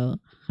talked about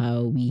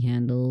how we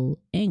handle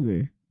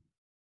anger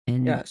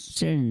and Yes.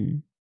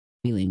 certain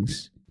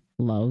feelings,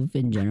 love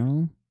in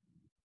general.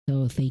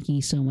 So thank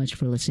you so much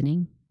for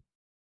listening.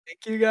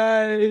 Thank you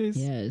guys.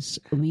 Yes,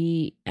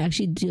 we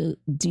actually do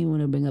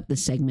want to bring up the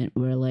segment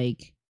where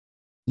like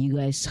you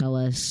guys tell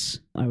us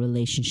a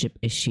relationship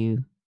issue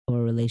or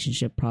a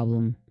relationship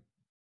problem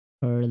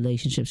or a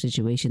relationship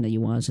situation that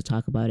you want us to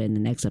talk about in the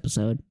next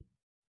episode.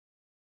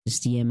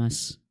 Just DM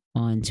us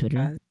on Twitter,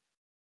 Guys.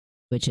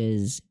 which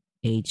is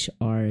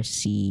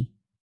HRC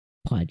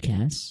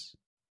Podcasts.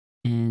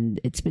 And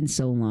it's been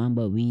so long,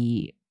 but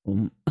we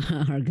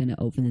are gonna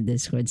open the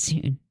Discord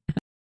soon.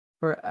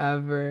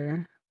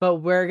 Forever. But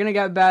we're gonna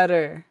get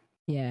better.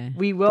 Yeah,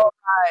 We will,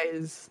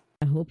 guys.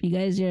 I hope you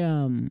guys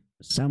your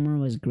summer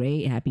was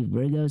great. Happy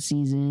Virgo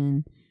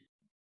season.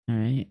 All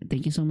right,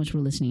 thank you so much for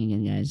listening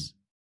again, guys.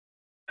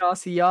 I'll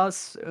see y'all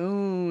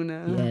soon.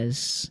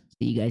 Yes,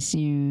 see you guys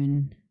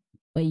soon.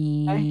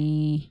 Bye.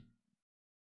 Bye.